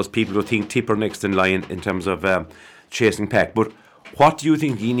 I suppose people will think Tipper next in line in terms of chasing pack. But what do you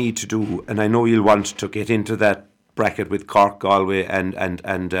think you need to do? And I know you'll want to get into that bracket with Cork, Galway and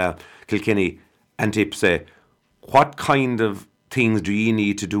Kilkenny and Tipsy. What kind of things do you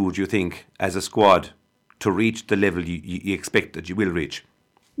need to do, do you think, as a squad to reach the level you expect that you will reach?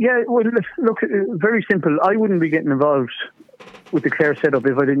 Yeah, well, look, very simple. I wouldn't be getting involved with the Clare setup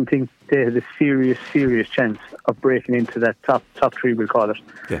if I didn't think they had a serious chance of breaking into that top 3, we'll call it.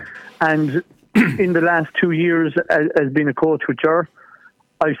 Yeah. And in the last 2 years, as being a coach with Ger,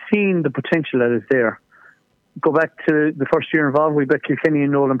 I've seen the potential that is there. Go back to the first year involved, we bet Kilkenny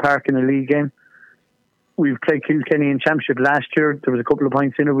in Nolan Park in a league game. We've played Kilkenny in Championship last year. There was a couple of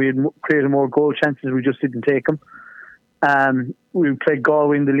points in it. We had created more goal chances. We just didn't take them. We played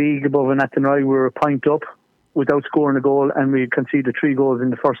Galway in the league above an Athenry. We were a point up without scoring a goal, and we conceded 3 goals in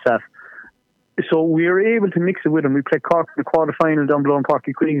the first half. So we were able to mix it with them. We played Cork in the quarter-final down below in Páirc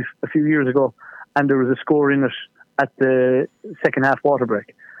Uí Chaoimh a few years ago, and there was a score in it at the second half water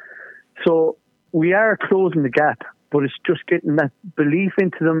break. So we are closing the gap, but it's just getting that belief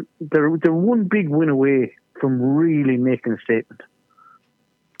into them. They're one big win away from really making a statement.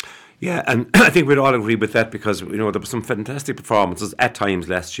 Yeah, and I think we'd all agree with that because, there were some fantastic performances at times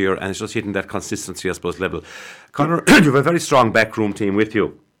last year, and it's just hitting that consistency, I suppose, level. Conor, you have a very strong backroom team with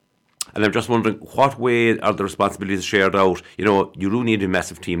you. And I'm just wondering, what way are the responsibilities shared out? You do need a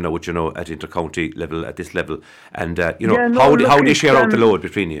massive team now, which, at intercounty level, at this level. And, how do you share out the load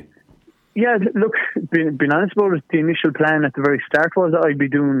between you? Yeah, look, being honest about it, the initial plan at the very start was that I'd be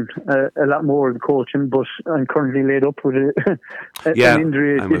doing a lot more of the coaching, but I'm currently laid up with an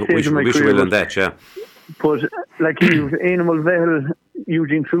injury at this stage of my career. Wish you well on that, yeah. But you've Éanna Mulvihill,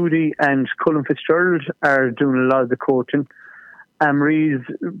 Eugene Foodie and Colin Fitzgerald are doing a lot of the coaching. Marie's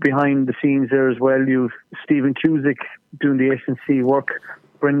behind the scenes there as well. You've Stephen Cusick doing the S&C work,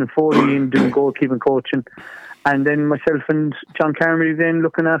 Brendan Foley doing goalkeeping coaching, and then myself and John Carmody then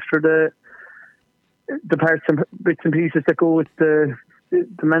looking after the parts and bits and pieces that go with the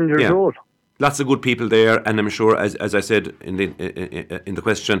manager's role. Lots of good people there, and I'm sure, as I said in the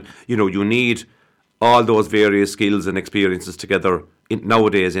question, you need all those various skills and experiences together.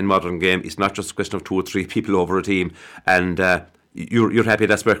 Nowadays, in modern game, it's not just a question of 2 or 3 people over a team, and you're happy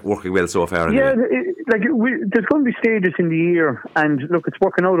that's working well so far. Anyway. Yeah, there's going to be stages in the year, and look, it's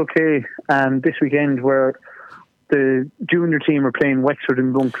working out okay. This weekend, where the junior team are playing Wexford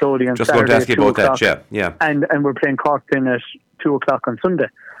and Bunclody on just Saturday. Just going to ask you about that, yeah. And we're playing Cork then at 2:00 on Sunday.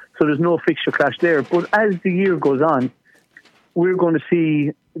 So there's no fixture clash there. But as the year goes on, we're going to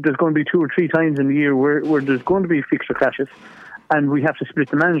see there's going to be 2 or 3 times in the year where there's going to be fixture clashes, and we have to split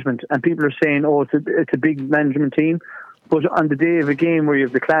the management. And people are saying, it's a big management team. But on the day of a game where you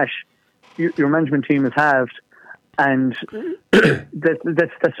have the clash, your management team is halved, and that's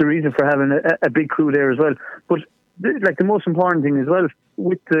the reason for having a big crew there as well. But the most important thing as well,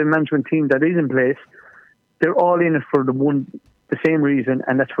 with the management team that is in place, they're all in it for the same reason,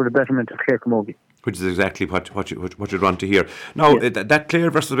 and that's for the betterment of Clare Camogie. Which is exactly what you'd want to hear. Now, that Clare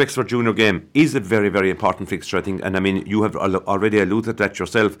versus Wexford junior game is a very, very important fixture, I think. And I mean, you have already alluded to that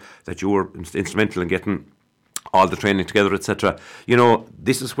yourself, that you were instrumental in getting all the training together, etc. You know,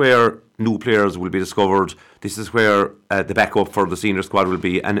 this is where new players will be discovered. This is where the backup for the senior squad will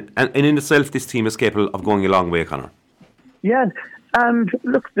be. And in itself, this team is capable of going a long way, Conor. Yeah.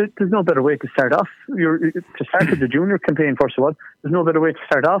 Look, there's no better way to start off. To start with the junior campaign, first of all, there's no better way to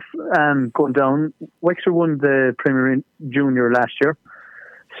start off going down. Wexford won the Premier Junior last year,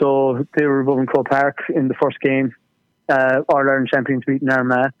 so they were above in Croke Park in the first game. All-Ireland champions beating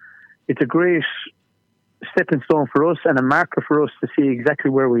Armagh. It's a great stepping stone for us and a marker for us to see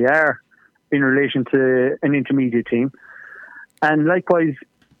exactly where we are in relation to an intermediate team. And likewise,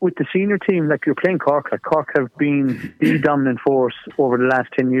 with the senior team, like you're playing Cork, Cork have been the dominant force over the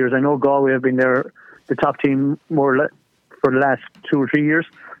last 10 years. I know Galway have been the top team more or less for the last 2 or 3 years,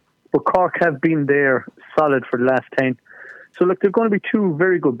 but Cork have been there solid for the last 10. So look, they're going to be two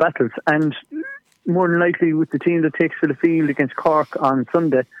very good battles, and more than likely with the team that takes to the field against Cork on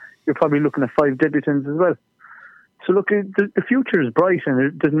Sunday, you're probably looking at 5 debutants as well. So look, the future is bright,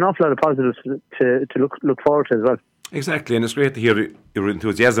 and there's an awful lot of positives to look forward to as well. Exactly, and it's great to hear your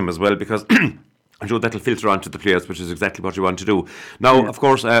enthusiasm as well, because I'm sure that'll filter onto the players, which is exactly what you want to do. Now, of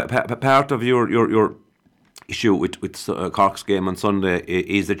course, part of your issue with Cork's game on Sunday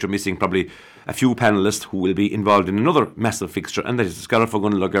is that you're missing probably a few panellists who will be involved in another massive fixture, and that is the Scariff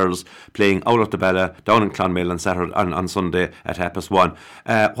Ogonnelloe girls playing out of the Bala down in Clonmel on Saturday on Sunday at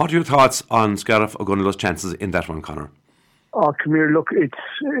 1:30. What are your thoughts on Scariff Ogonnelloe's chances in that one, Conor? Oh, come here! Look,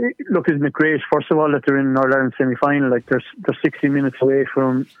 isn't it great? First of all, that they're in an All-Ireland semi-final. Like they're 60 minutes away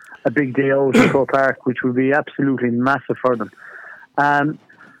from a big day out in Croke Park, which would be absolutely massive for them.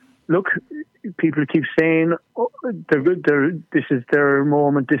 Look, people keep saying this is their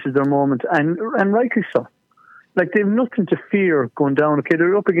moment, and rightly so. Like they've nothing to fear going down. Okay,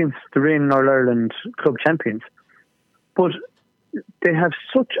 they're up against the reigning All-Ireland club champions, but they have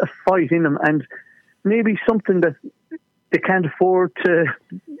such a fight in them, and maybe something that they can't afford to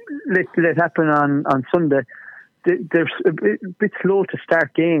let happen on Sunday. They're a bit slow to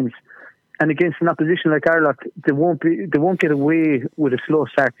start games, and against an opposition like Arlock, they won't get away with a slow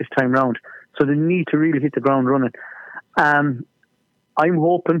start this time round. So they need to really hit the ground running. I'm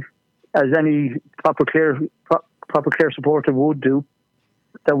hoping, as any proper Clare supporter would do,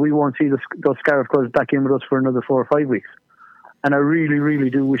 that we won't see those Scariff girls back in with us for another 4 or 5 weeks. And I really, really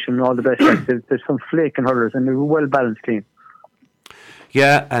do wish them all the best. There's some flaking hurlers, and they're a well-balanced team.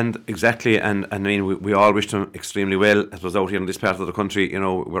 Yeah, and exactly, and I mean, we all wish them extremely well. It was out here in this part of the country, you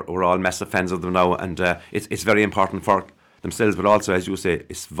know, we're all massive fans of them now, and it's very important for themselves, but also, as you say,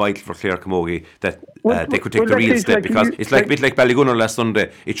 it's vital for Clare Camogie that they could take the real step, because it's like a bit like Ballygunner last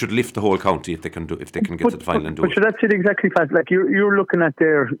Sunday. It should lift the whole county if they can get to the final and do it. But that's it exactly, Pat. Like you're looking at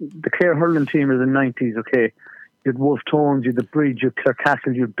the Clare hurling team of the 90s, okay? You'd Wolf Tones, you'd the Bridge, you'd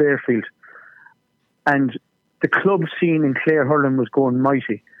Clarecastle, you'd Bearfield. And the club scene in Clare hurling was going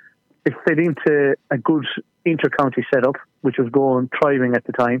mighty. It fed into a good inter-county setup, which was thriving at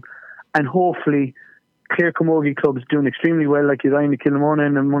the time. And hopefully, Clare Camogie clubs doing extremely well, like you'd Iona Kilmona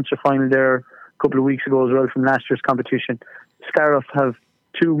in the Munster final there a couple of weeks ago as well from last year's competition. Scariff have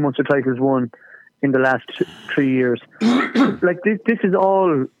 2 Munster titles won in the last 3 years. Like this is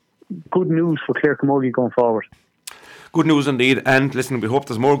all good news for Clare Camogie going forward. Good news indeed, and listen, we hope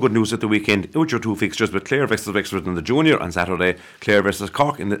there's more good news at the weekend with your 2 fixtures, with Clare versus Wexford in the junior on Saturday, Clare versus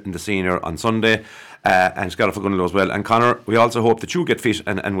Cork in the senior on Sunday, and Scariff Ogonnelloe as well. And Conor, we also hope that you get fit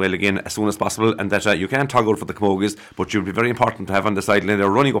and well again as soon as possible, and that you can toggle for the Camogies, but you'll be very important to have on the sideline there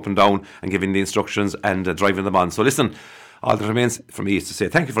running up and down and giving the instructions and driving them on. So listen, all that remains for me is to say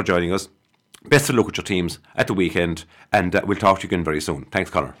thank you for joining us. Best of luck with your teams at the weekend, and we'll talk to you again very soon. Thanks,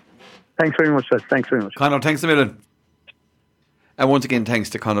 Conor. Thanks very much, Seth. Thanks very much. Conor, thanks a million. And once again, thanks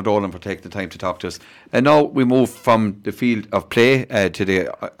to Conor Dolan for taking the time to talk to us. And now we move from the field of play to the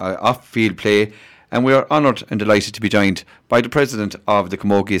off-field play. And we are honoured and delighted to be joined by the President of the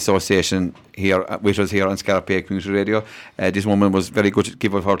Camogie Association here with us here on Scariff Bay Community Radio. This woman was very good to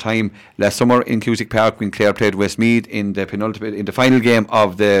give of her time last summer in Cusack Park when Clare played Westmeath in the final game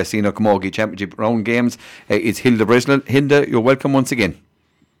of the Senior Camogie Championship round games. It's Hilda Bresnell. Hilda, you're welcome once again.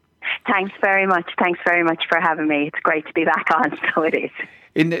 Thanks very much for having me. It's great to be back on, so it is.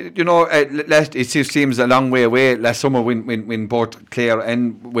 It seems a long way away. Last summer, when both Clare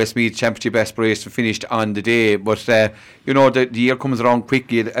and Westmeath Championship aspirations finished on the day, but the year comes around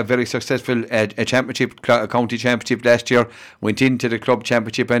quickly. A very successful championship, county championship last year, went into the club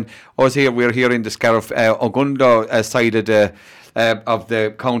championship, and we're here in the Scariff Ogonnelloe side of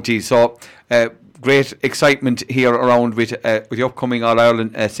the county. So. Great excitement here around with the upcoming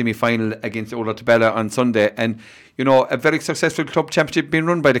All-Ireland semi-final against Ola Tabella on Sunday, and a very successful club championship being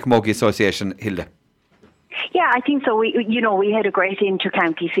run by the Camogie Association, Hilda. Yeah, I think so. We had a great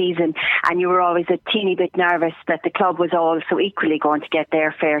inter-county season, and you were always a teeny bit nervous that the club was also equally going to get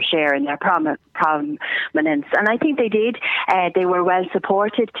their fair share and their prominence. And I think they did. They were well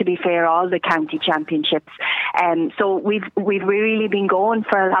supported, to be fair, all the county championships. So we've really been going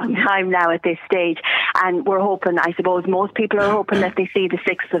for a long time now at this stage, and we're hoping, I suppose most people are hoping that they see the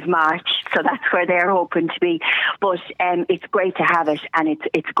 6th of March, so that's where they're hoping to be. But it's great to have it, and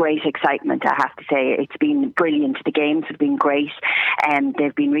it's great excitement, I have to say. It's been brilliant. The games have been great, and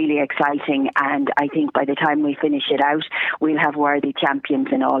they've been really exciting, and I think by the time we finish it out, we'll have worthy champions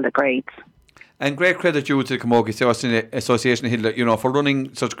in all the grades. And great credit due to the Camogie Association, Hilda, for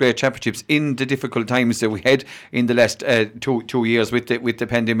running such great championships in the difficult times that we had in the last 2 years with the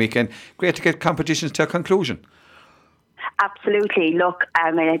pandemic, and great to get competitions to a conclusion. Absolutely. Look,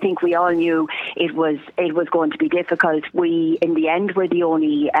 I think we all knew it was going to be difficult. We, in the end, were the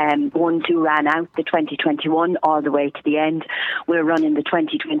only ones who ran out the 2021 all the way to the end. We're running the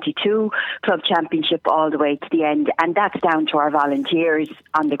 2022 Club Championship all the way to the end, and that's down to our volunteers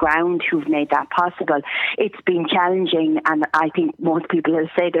on the ground who've made that possible. It's been challenging, and I think most people will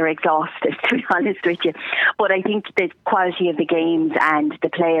say they're exhausted, to be honest with you. But I think the quality of the games and the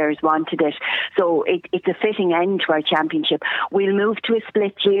players wanted it. So it's a fitting end to our championship. We'll move to a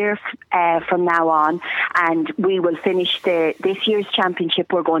split year from now on, and we will finish this year's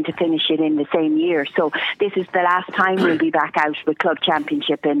championship. We're going to finish it in the same year. So this is the last time we'll be back out with Club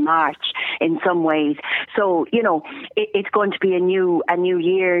Championship in March in some ways. So, it's going to be a new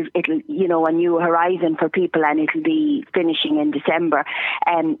year. It'll, a new horizon for people, and it'll be finishing in December.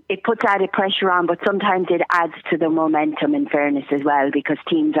 It puts added pressure on, but sometimes it adds to the momentum, in fairness, as well, because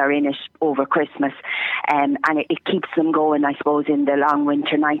teams are in it over Christmas, and it keeps them going, I suppose, in the long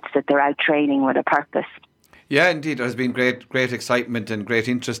winter nights that they're out training with a purpose. Yeah, indeed, there's been great excitement and great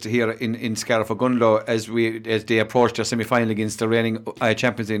interest here in Scariff Ogonnelloe as they approached their semi-final against the reigning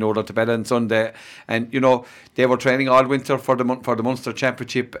champions in Ola Tabella on Sunday, and they were training all winter for the Munster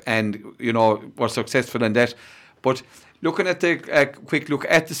Championship, and were successful in that. But looking at the quick look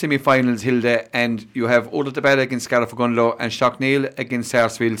at the semi-finals, Hilda, and you have Ola Tabella against Scariff Ogonnelloe and Shocknail against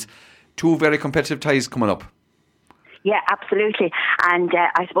Sarsfields, two very competitive ties coming up. Yeah, absolutely. And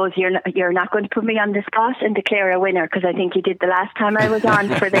I suppose you're not going to put me on the spot and declare a winner, because I think you did the last time I was on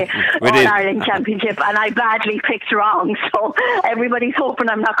for the All-Ireland Championship, and I badly picked wrong. So everybody's hoping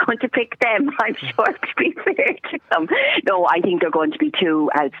I'm not going to pick them, I'm sure, to be fair to them. No, I think they're going to be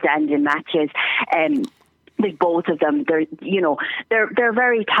two outstanding matches. With both of them, they're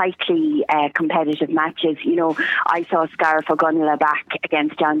very tightly competitive matches. I saw Scariff Ogonnelloe back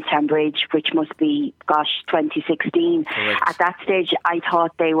against Johnstown Bridge, which must be 2016. Correct. At that stage, I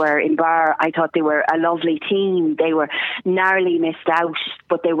thought they were in Bar. I thought they were a lovely team. They were narrowly missed out,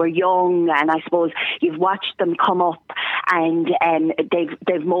 but they were young, and I suppose you've watched them come up, and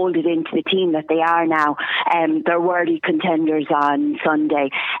they've moulded into the team that they are now. They're worthy contenders on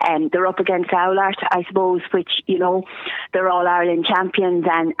Sunday, and they're up against Oulart, I suppose, which, they're All-Ireland champions,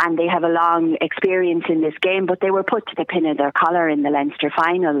 and they have a long experience in this game, but they were put to the pin of their collar in the Leinster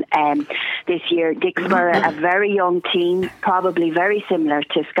final this year. Dicksboro, a very young team, probably very similar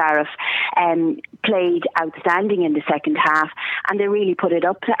to Scariff, played outstanding in the second half, and they really put it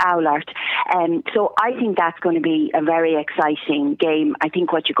up to Oulart. So I think that's going to be a very exciting game. I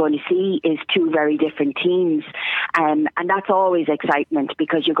think what you're going to see is two very different teams, and that's always excitement,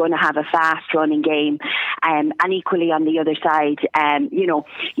 because you're going to have a fast-running game. And equally on the other side,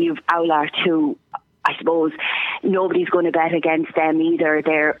 you've Oulart, who I suppose nobody's going to bet against them either.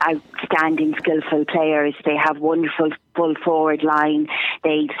 They're outstanding, skillful players. They have wonderful full forward line.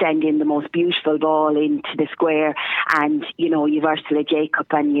 They send in the most beautiful ball into the square, and you've Ursula Jacob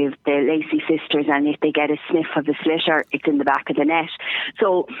and you've the Lacey sisters, and if they get a sniff of the slitter, it's in the back of the net.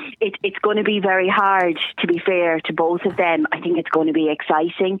 So it's going to be very hard, to be fair to both of them. I think it's going to be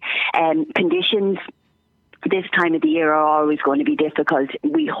exciting. Conditions this time of the year are always going to be difficult.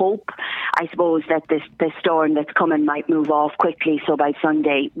 We hope, I suppose, that this storm that's coming might move off quickly, so by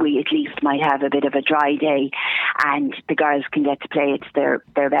Sunday we at least might have a bit of a dry day and the girls can get to play it to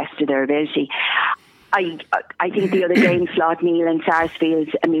their best of their ability. I think the other games, Slaughtneil and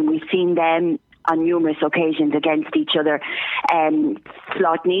Sarsfields, I mean, we've seen them on numerous occasions against each other.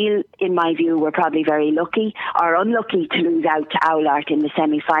 Slaughtneil, in my view, were probably very lucky or unlucky to lose out to Oulart in the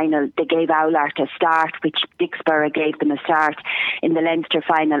semi-final. They gave Oulart a start, which Dicksboro gave them a start in the Leinster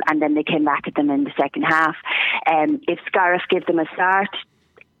final, and then they came back at them in the second half. If Scariff give them a start,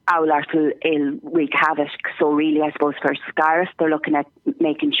 Oulart will wreak havoc. So really, I suppose for Scariff, they're looking at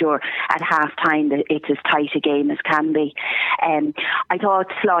making sure at half time that it's as tight a game as can be. I thought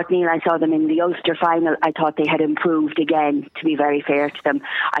Slaughtneil, I saw them in the Ulster final, I thought they had improved again, to be very fair to them.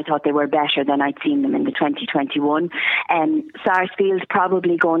 I thought they were better than I'd seen them in the 2021. Sarsfields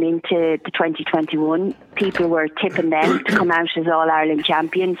probably going into the 2021, people were tipping them to come out as All-Ireland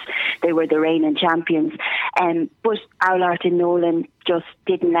champions. They were the reigning champions. But Oulart and Nolan just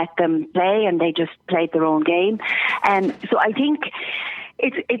didn't let them play, and they just played their own game. So I think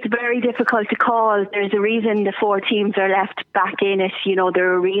it's very difficult to call. There's a reason the 4 teams are left back in it. You know,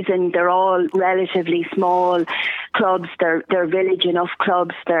 there's a reason they're all relatively small clubs. They're village enough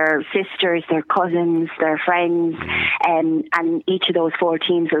clubs. They're sisters, they're cousins, they're friends, and each of those 4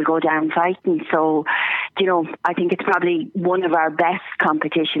 teams will go down fighting. So, you know, I think it's probably one of our best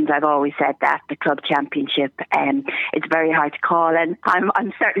competitions. I've always said that, the club championship. It's very hard to call, and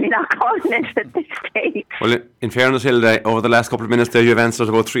I'm certainly not calling it at this stage. Well, in fairness, Hilda, over the last couple of minutes there, you've answered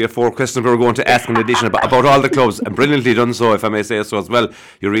about 3 or 4 questions we were going to ask in addition about all the clubs, and brilliantly done so, if I may say so as well.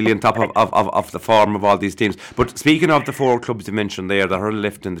 You're really on top of the form of all these teams. But speaking of the 4 clubs you mentioned there that are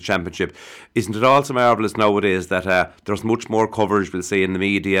left in the championship, isn't it also marvellous nowadays that there's much more coverage, we'll say, in the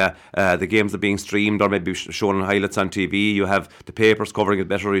media? The games are being streamed or maybe shown in highlights on TV. You have the papers covering it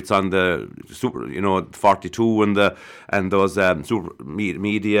better. It's on the super, 42 and those super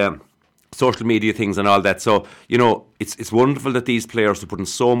media, social media things and all that. So, it's wonderful that these players are putting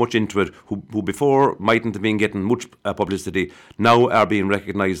so much into it, who before mightn't have been getting much publicity, now are being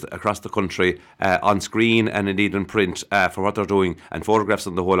recognised across the country on screen and indeed in print for what they're doing, and photographs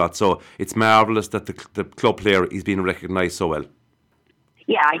and the whole lot. So it's marvellous that the club player is being recognised so well.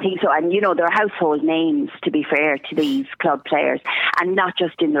 Yeah, I think so. And, they're household names, to be fair to these club players, and not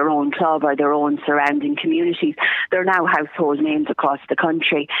just in their own club or their own surrounding communities. They're now household names across the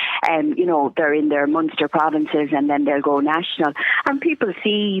country. They're in their Munster provinces, and then they'll go national. And people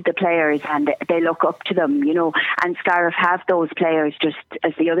see the players and they look up to them, and Scariff have those players just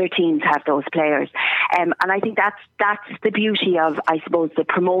as the other teams have those players. And I think that's the beauty of, I suppose, the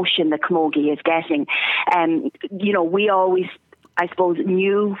promotion that Camogie is getting. We always, I suppose,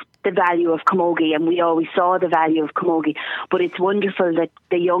 knew the value of Camogie, and we always saw the value of Camogie. But it's wonderful that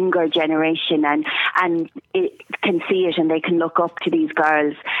the younger generation and it can see it, and they can look up to these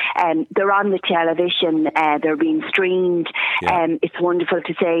girls. They're on the television, they're being streamed. Yeah. It's wonderful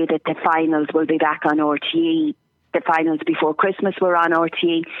to say that the finals will be back on RTE. The finals before Christmas were on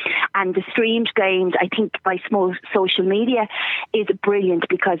RTE, and the streamed games, I think, by social media is brilliant,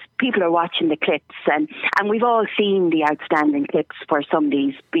 because people are watching the clips, and we've all seen the outstanding clips for some of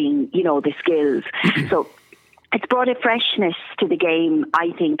these being, the skills. So it's brought a freshness to the game,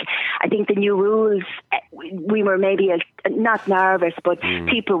 I think. I think the new rules, we were maybe not nervous, but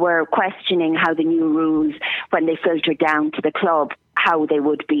people were questioning how the new rules, when they filtered down to the club, how they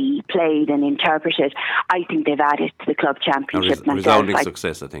would be played and interpreted. I think they've added to the club championship. Resounding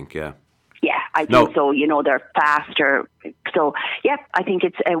success, I think, yeah. Yeah, I think so. They're faster. So, yeah, I think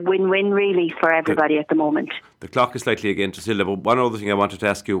it's a win-win, really, for everybody at the moment. The clock is slightly against Hilda, but one other thing I wanted to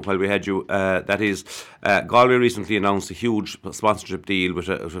ask you while we had you, that is, Galway recently announced a huge sponsorship deal with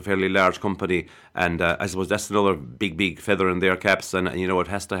a fairly large company, and I suppose that's another big feather in their caps, and it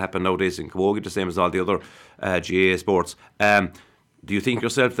has to happen nowadays in Camogie, the same as all the other GAA sports. Do you think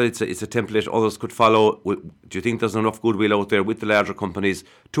yourself that it's a template others could follow? Do you think there's enough goodwill out there with the larger companies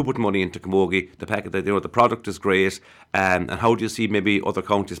to put money into Camogie? The packet, the product is great, and how do you see maybe other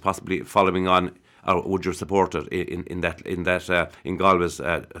counties possibly following on, or would you support it in Galway's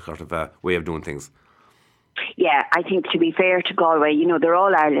sort of way of doing things? Yeah, I think, to be fair to Galway, they're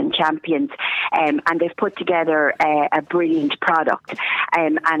all Ireland champions, and they've put together a brilliant product.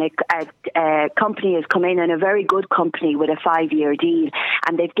 And a company has come in, and a very good company, with a 5-year deal,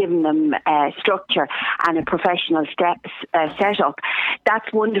 and they've given them structure and a professional setup.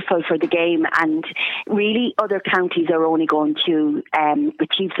 That's wonderful for the game, and really other counties are only going to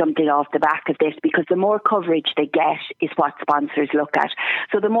achieve something off the back of this, because the more coverage they get is what sponsors look at.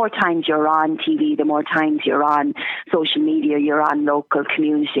 So the more times you're on TV, the more times you're on social media, you're on local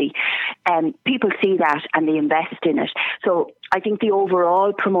community, people see that and they invest in it. So I think the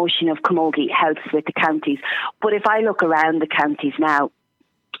overall promotion of Camogie helps with the counties. But if I look around the counties now,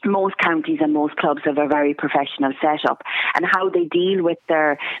 most counties and most clubs have a very professional setup, and how they deal with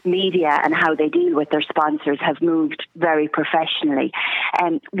their media and how they deal with their sponsors have moved very professionally.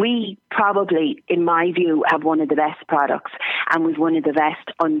 And we probably, in my view, have one of the best products, and we've one of the best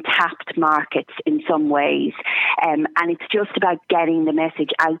untapped markets in some ways. And it's just about getting the message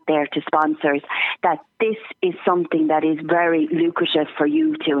out there to sponsors that this is something that is very lucrative for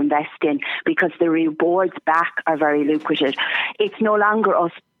you to invest in, because the rewards back are very lucrative. It's no longer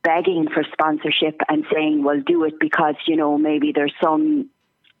us begging for sponsorship and saying, well, do it because, maybe there's some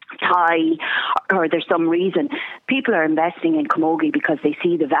tie or there's some reason. People are investing in Camogie because they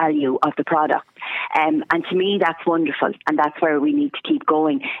see the value of the product. And to me, that's wonderful, and that's where we need to keep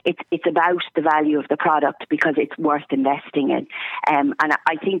going. It's about the value of the product because it's worth investing in. And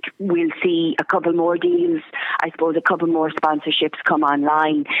I think we'll see a couple more deals, I suppose a couple more sponsorships come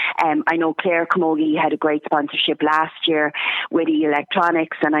online. I know Clare Camogie had a great sponsorship last year with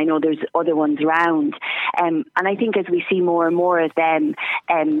Electronics, and I know there's other ones around. And I think as we see more and more of them,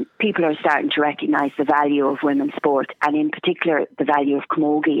 people are starting to recognise the value of women's sport, and in particular the value of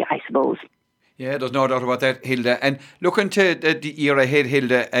Camogie, I suppose. Yeah, there's no doubt about that, Hilda. And looking to the year ahead,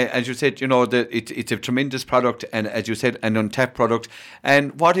 Hilda, as you said, it's a tremendous product, and as you said, an untapped product.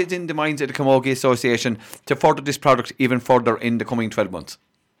 And what is in the minds of the Camogie Association to further this product even further in the coming 12 months?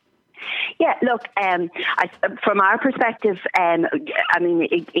 Yeah, look, from our perspective,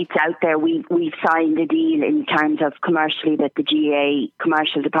 it's out there. We've signed a deal in terms of commercially that the GA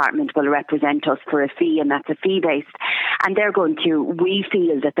commercial department will represent us for a fee, and that's a fee-based. And we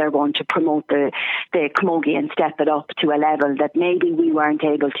feel that they're going to promote the Camogie and step it up to a level that maybe we weren't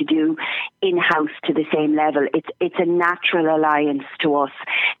able to do in-house to the same level. It's a natural alliance to us.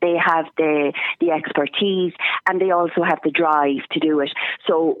 They have the expertise, and they also have the drive to do it.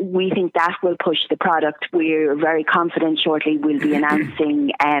 So we think that will push the product. We're very confident shortly we'll be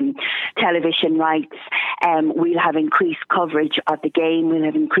announcing television rights. We'll have increased coverage of the game. We'll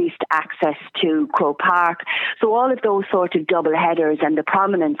have increased access to Croke Park. So all of those sort of double headers and the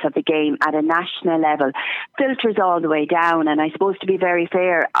prominence of the game at a national level filters all the way down. And I suppose, to be very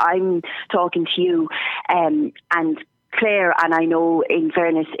fair, I'm talking to you and Clare, and I know in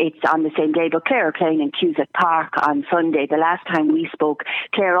fairness it's on the same day, but Clare are playing in Cusack Park on Sunday. The last time we spoke,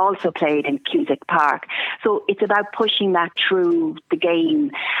 Clare also played in Cusack Park. So it's about pushing that through the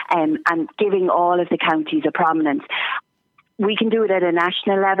game and giving all of the counties a prominence. We can do it at a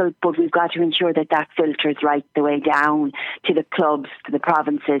national level, but we've got to ensure that filters right the way down to the clubs, to the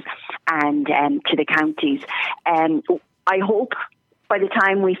provinces, and to the counties. I hope by the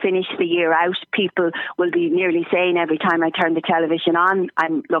time we finish the year out, people will be nearly saying every time I turn the television on,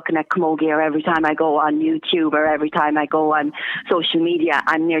 I'm looking at Camogie, or every time I go on YouTube, or every time I go on social media,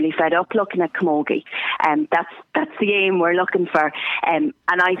 I'm nearly fed up looking at Camogie. That's the aim we're looking for. And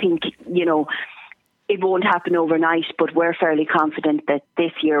I think, it won't happen overnight, but we're fairly confident that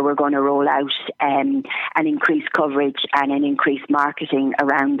this year we're going to roll out an increased coverage and an increased marketing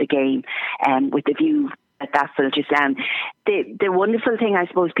around the game, with the view that filters down. The wonderful thing, I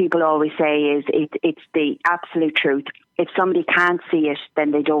suppose, people always say is it's the absolute truth. If somebody can't see it,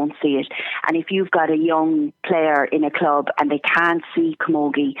 then they don't see it. And if you've got a young player in a club and they can't see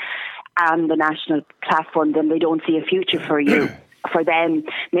Camogie on the national platform, then they don't see a future for you. For them,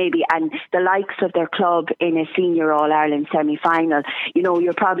 maybe, and the likes of their club in a senior All-Ireland semi-final,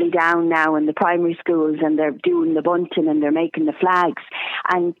 you're probably down now in the primary schools and they're doing the bunting and they're making the flags,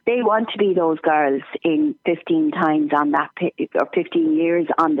 and they want to be those girls in 15 times on that pitch, or 15 years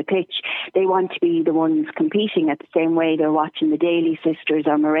on the pitch. They want to be the ones competing at the same way they're watching the Daly sisters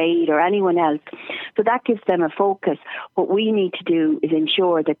or Mairead or anyone else. So that gives them a focus. What we need to do is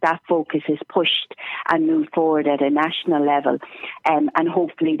ensure that focus is pushed and moved forward at a national level. And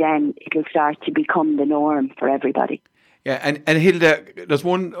hopefully then it'll start to become the norm for everybody. Yeah, and Hilda, there's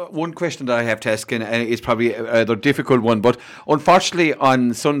one question that I have to ask, and it's probably a difficult one, but unfortunately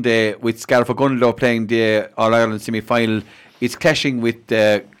on Sunday, with Scariff Ogonnelloe playing the All-Ireland semi-final, it's clashing with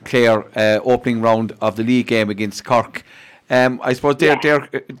Clare opening round of the league game against Cork. I suppose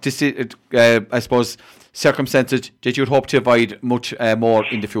circumstances that you'd hope to avoid much more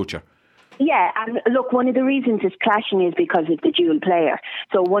in the future. Yeah, and look, one of the reasons it's clashing is because it's the dual player.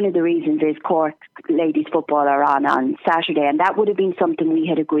 So one of the reasons is Cork ladies football are on Saturday, and that would have been something we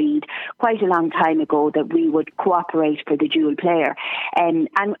had agreed quite a long time ago, that we would cooperate for the dual player. And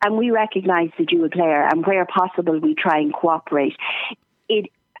we recognise the dual player, and where possible we try and cooperate. It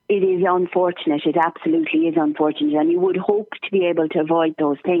is unfortunate, it absolutely is unfortunate, and you would hope to be able to avoid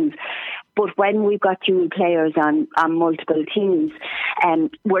those things. But when we've got dual players on multiple teams,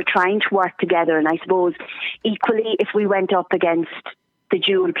 we're trying to work together. And I suppose equally, if we went up against the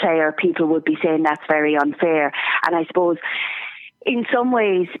dual player, people would be saying that's very unfair. And I suppose in some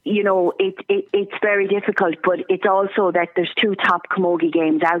ways, it's very difficult, but it's also that there's 2 top camogie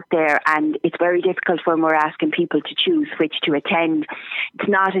games out there, and it's very difficult when we're asking people to choose which to attend. It's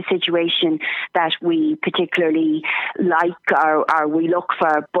not a situation that we particularly like or we look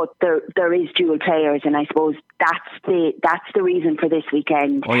for, but there is dual players, and I suppose that's the reason for this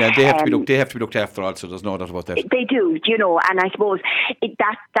weekend. Oh yeah, they have to be looked after also. There's no doubt about that. They do, and I suppose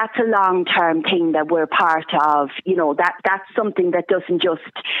that's a long-term thing that we're part of. That's something that doesn't just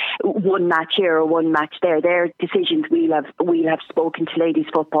one match here or one match there. They're decisions we'll have spoken to ladies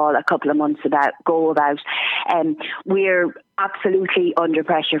football a couple of months ago about. We're absolutely under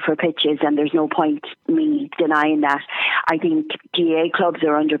pressure for pitches, and there's no point me denying that. I think GA clubs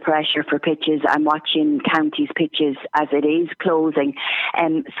are under pressure for pitches. I'm watching counties pitches as it is closing,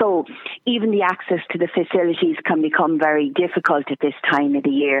 so even the access to the facilities can become very difficult at this time of the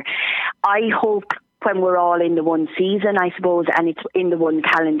year. I hope when we're all in the one season, I suppose, and it's in the one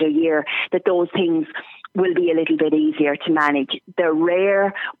calendar year, that those things will be a little bit easier to manage. They're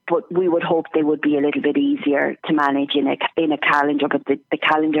rare, but we would hope they would be a little bit easier to manage in a calendar. But the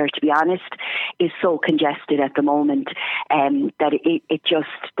calendar, to be honest, is so congested at the moment that it just,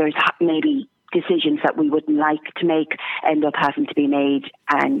 there's maybe decisions that we wouldn't like to make end up having to be made.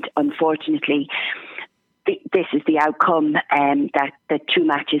 And unfortunately, this is the outcome that the 2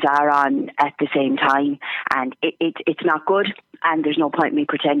 matches are on at the same time, and it's not good, and there's no point in me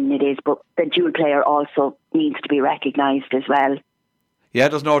pretending it is, but the dual player also needs to be recognised as well. Yeah,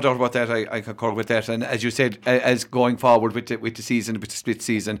 there's no doubt about that. I concur with that. And as you said, as going forward with the season, with the split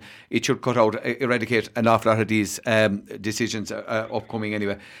season, it should eradicate an awful lot of these decisions upcoming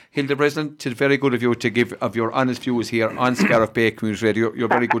anyway. Hilda Breslin, it's very good of you to give of your honest views here on Scariff Bay Community Radio. You're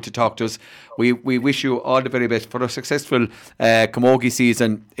very good to talk to us. We wish you all the very best for a successful camogie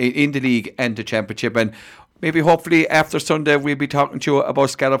season in the league and the championship. And maybe hopefully after Sunday we'll be talking to you about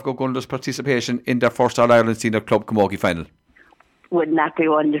Scariff Go-Gunders' participation in their first All-Ireland Senior Club camogie final. Wouldn't that be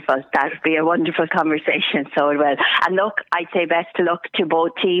wonderful? That would be a wonderful conversation, so it will. And look, I'd say best of luck to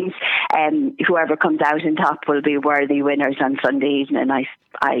both teams. Whoever comes out on top will be worthy winners on Sunday evening.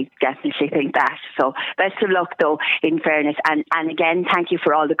 I definitely think that. So best of luck, though, in fairness. And again, thank you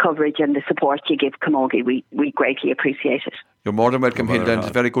for all the coverage and the support you give camogie. We greatly appreciate it. You're more than welcome, Hilda, and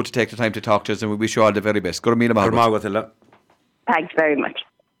it's very good to take the time to talk to us, and we wish you all the very best. Go to Mila Mahmoud. Thanks very much.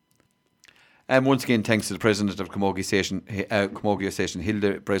 And once again, thanks to the president of Camogie Station,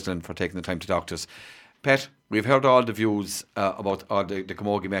 Hilda Breslin, for taking the time to talk to us. Pat, we've heard all the views about all the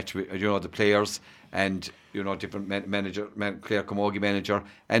Camogie match, the players and, different Clare Camogie manager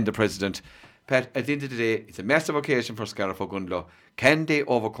and the president. Pat, at the end of the day, it's a massive occasion for Scariff Ogundlo. Can they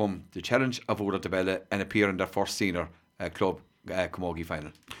overcome the challenge of Ura Tabella and appear in their first senior club Camogie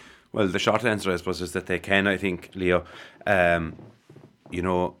final? Well, the short answer, I suppose, is that they can, I think, Leo.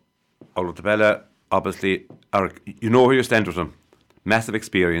 Ura Tabella, obviously, where you stand with them. Massive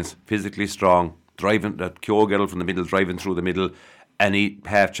experience, physically strong, driving that Kyo girl from the middle, driving through the middle. Any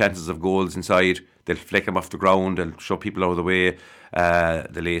half chances of goals inside, they'll flick them off the ground, they'll show people out of the way.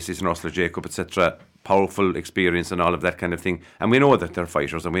 The Lacey's and Ursula Jacob, etc. Powerful experience and all of that kind of thing. And we know that they're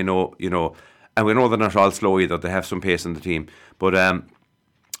fighters, and we know, and we know they're not all slow either. They have some pace in the team. But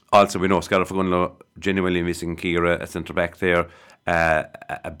also we know Scariff Ogundlo genuinely missing Kira at centre back there.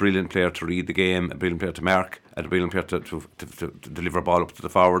 A brilliant player to read the game, a brilliant player to mark, and a brilliant player to deliver a ball up to the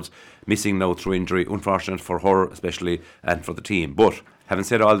forwards. Missing now through injury, unfortunate for her especially and for the team. But having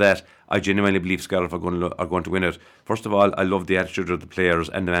said all that, I genuinely believe Scariff are going to win it. First of all, I love the attitude of the players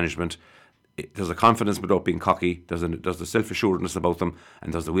and the management. There's a confidence without being cocky. There's the self-assuredness about them,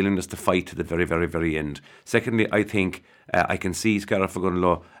 and there's the willingness to fight to the very, very, very end. Secondly, I think I can see Scariff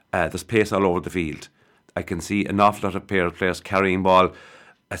Ogundlo. There's pace all over the field. I can see an awful lot of players carrying ball.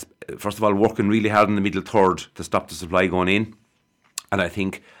 First of all, working really hard in the middle third to stop the supply going in, and I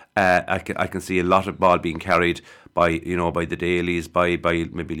think I can see a lot of ball being carried by the Dailies, by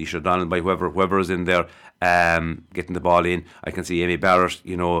maybe Leisha O'Donnell, by whoever is in there getting the ball in. I can see Amy Barrett,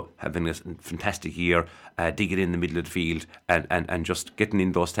 having a fantastic year, digging in the middle of the field and just getting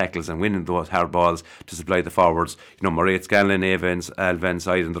in those tackles and winning those hard balls to supply the forwards. Mairead Scanlon, Evans, Al Van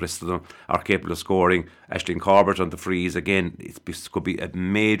Side and the rest of them are capable of scoring. Ashley Corbett on the frees, again, it could be a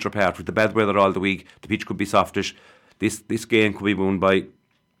major part. With the bad weather all the week, the pitch could be softish. This game could be won by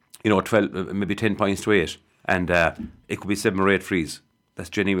 12, maybe 10 points to 8, and it could be 7 or 8 frees. That's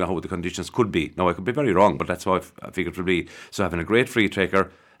genuinely how the conditions could be. Now, I could be very wrong, but that's how I figure it would be. So having a great free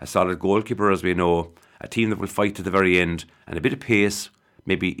taker, a solid goalkeeper, as we know, a team that will fight to the very end, and a bit of pace,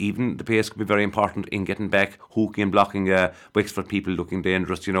 maybe even the pace could be very important in getting back, hooking and blocking Wexford people looking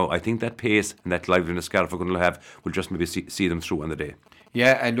dangerous. I think that pace and that liveliness Scariff are going to have will just maybe see them through on the day.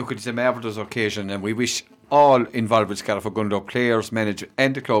 Yeah, and look, it's a marvellous occasion, and we wish all involved with Scariff Ogonnelloe, players, manager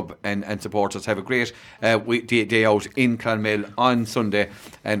and the club and supporters have a great day out in Clonmel on Sunday,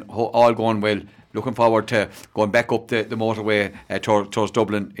 and all going well. Looking forward to going back up the motorway towards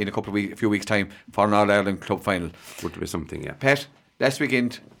Dublin in a few weeks' time for an All-Ireland club final. Would be something, yeah. Pat, last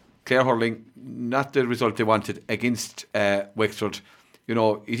weekend, Clare hurling, not the result they wanted against Wexford.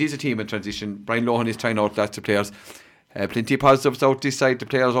 It is a team in transition. Brian Lohan is trying out lots of players. Plenty of positives out this side. The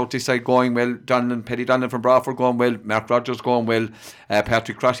players out this side going well. Paddy Donlan from Bradford going well. Mark Rogers going well.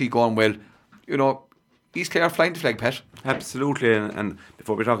 Patrick Crotty going well. Is Clare flying the flag, Pat? Absolutely. And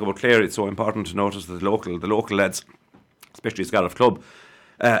before we talk about Clare, it's so important to notice that the local lads, especially Scariff Club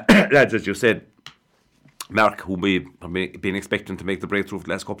lads, as you said, Mark, who we've been expecting to make the breakthrough for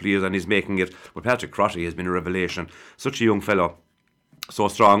the last couple of years, and he's making it. But Patrick Crotty has been a revelation. Such a young fellow. So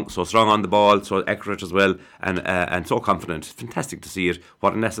strong on the ball, so accurate as well, and so confident. Fantastic to see it.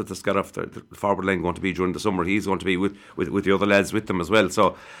 What an asset the Scariff, the forward line, going to be during the summer. He's going to be with the other lads with them as well.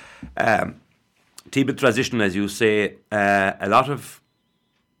 So, team in transition, as you say, a lot of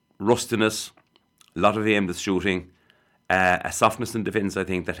rustiness, a lot of aimless shooting, a softness in defence, I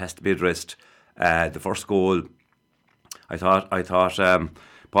think, that has to be addressed. The first goal, I thought.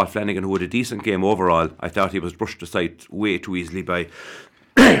 Paul Flanagan, who had a decent game overall, I thought he was brushed aside way too easily by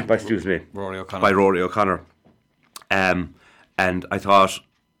Rory O'Connor. And I thought,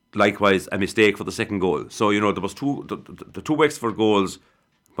 likewise, a mistake for the second goal. So, there was the two Wexford goals,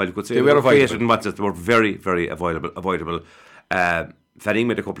 while you could say they were avoidable. They were very, very avoidable. Fanning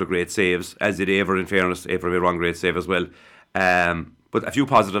made a couple of great saves, as did Aver, in fairness. Aver made one great save as well. But a few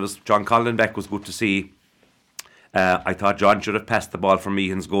positives. John Conlon back was good to see. I thought John should have passed the ball from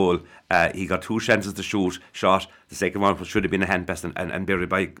Meehan's goal. He got 2 chances to shot. The second one should have been a hand pass and buried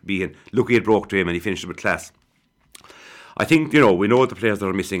by Meehan. Lucky it broke to him and he finished it with class. I think, we know the players that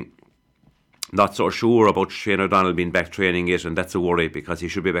are missing. Not so sure about Shane O'Donnell being back training yet, and that's a worry because he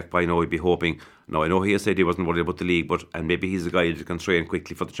should be back by now, he'd be hoping. Now, I know he has said he wasn't worried about the league, and maybe he's a guy that can train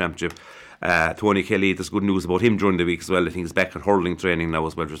quickly for the championship. Tony Kelly, there's good news about him during the week as well. I think he's back at hurling training now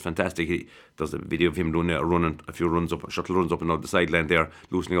as well, which is fantastic. He does a video of him doing a few runs up, shuttle runs up and down the sideline there,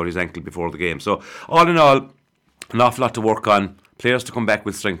 loosening out his ankle before the game. So, all in all, an awful lot to work on. Players to come back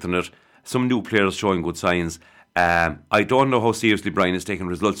will strengthen it. Some new players showing good signs. I don't know how seriously Brian is taking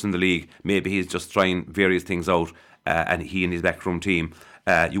results in the league. Maybe he's just trying various things out, and he and his backroom team.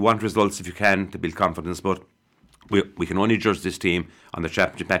 You want results if you can to build confidence, but we can only judge this team on the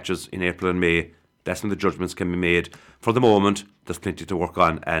championship matches in April and May. That's when the judgments can be made. For the moment, there's plenty to work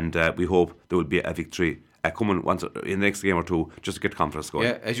on, and we hope there will be a victory coming once in the next game or two, just to get confidence going.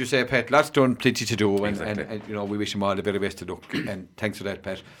 Yeah, as you say, Pat, lots done, plenty to do, exactly. and we wish him all the very best to look. And thanks for that,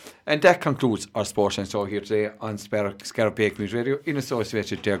 Pat. And that concludes our Sports and Show here today on Scariff Bay Community Radio in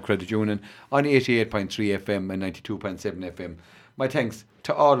association with Dare Credit Union on 88.3 FM and 92.7 FM. My thanks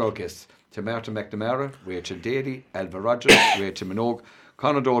to all our guests, to Martin McNamara, Rachel Daly, Alva Rogers, Rachel Minogue,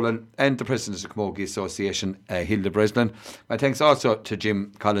 Conor Dolan and the President of the Camogie Association, Hilda Breslin. My thanks also to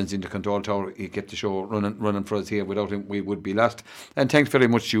Jim Collins in the control tower. He kept the show running for us here. Without him we would be lost. And thanks very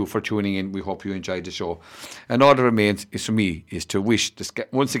much to you for tuning in. We hope you enjoyed the show. And all that remains is for me is to wish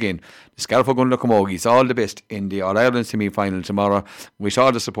once again the Scariff Ogonnelloe Camogies all the best in the All-Ireland semi-final tomorrow. Wish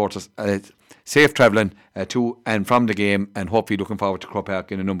all the supporters safe travelling to and from the game, and hopefully looking forward to Croke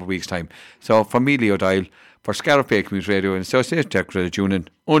Park in a number of weeks' time. So from me, Leo Dial, for Scariff Bay Community Radio and Associated Credit Union,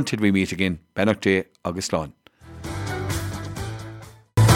 until we meet again, Bannock Day, August Lawn.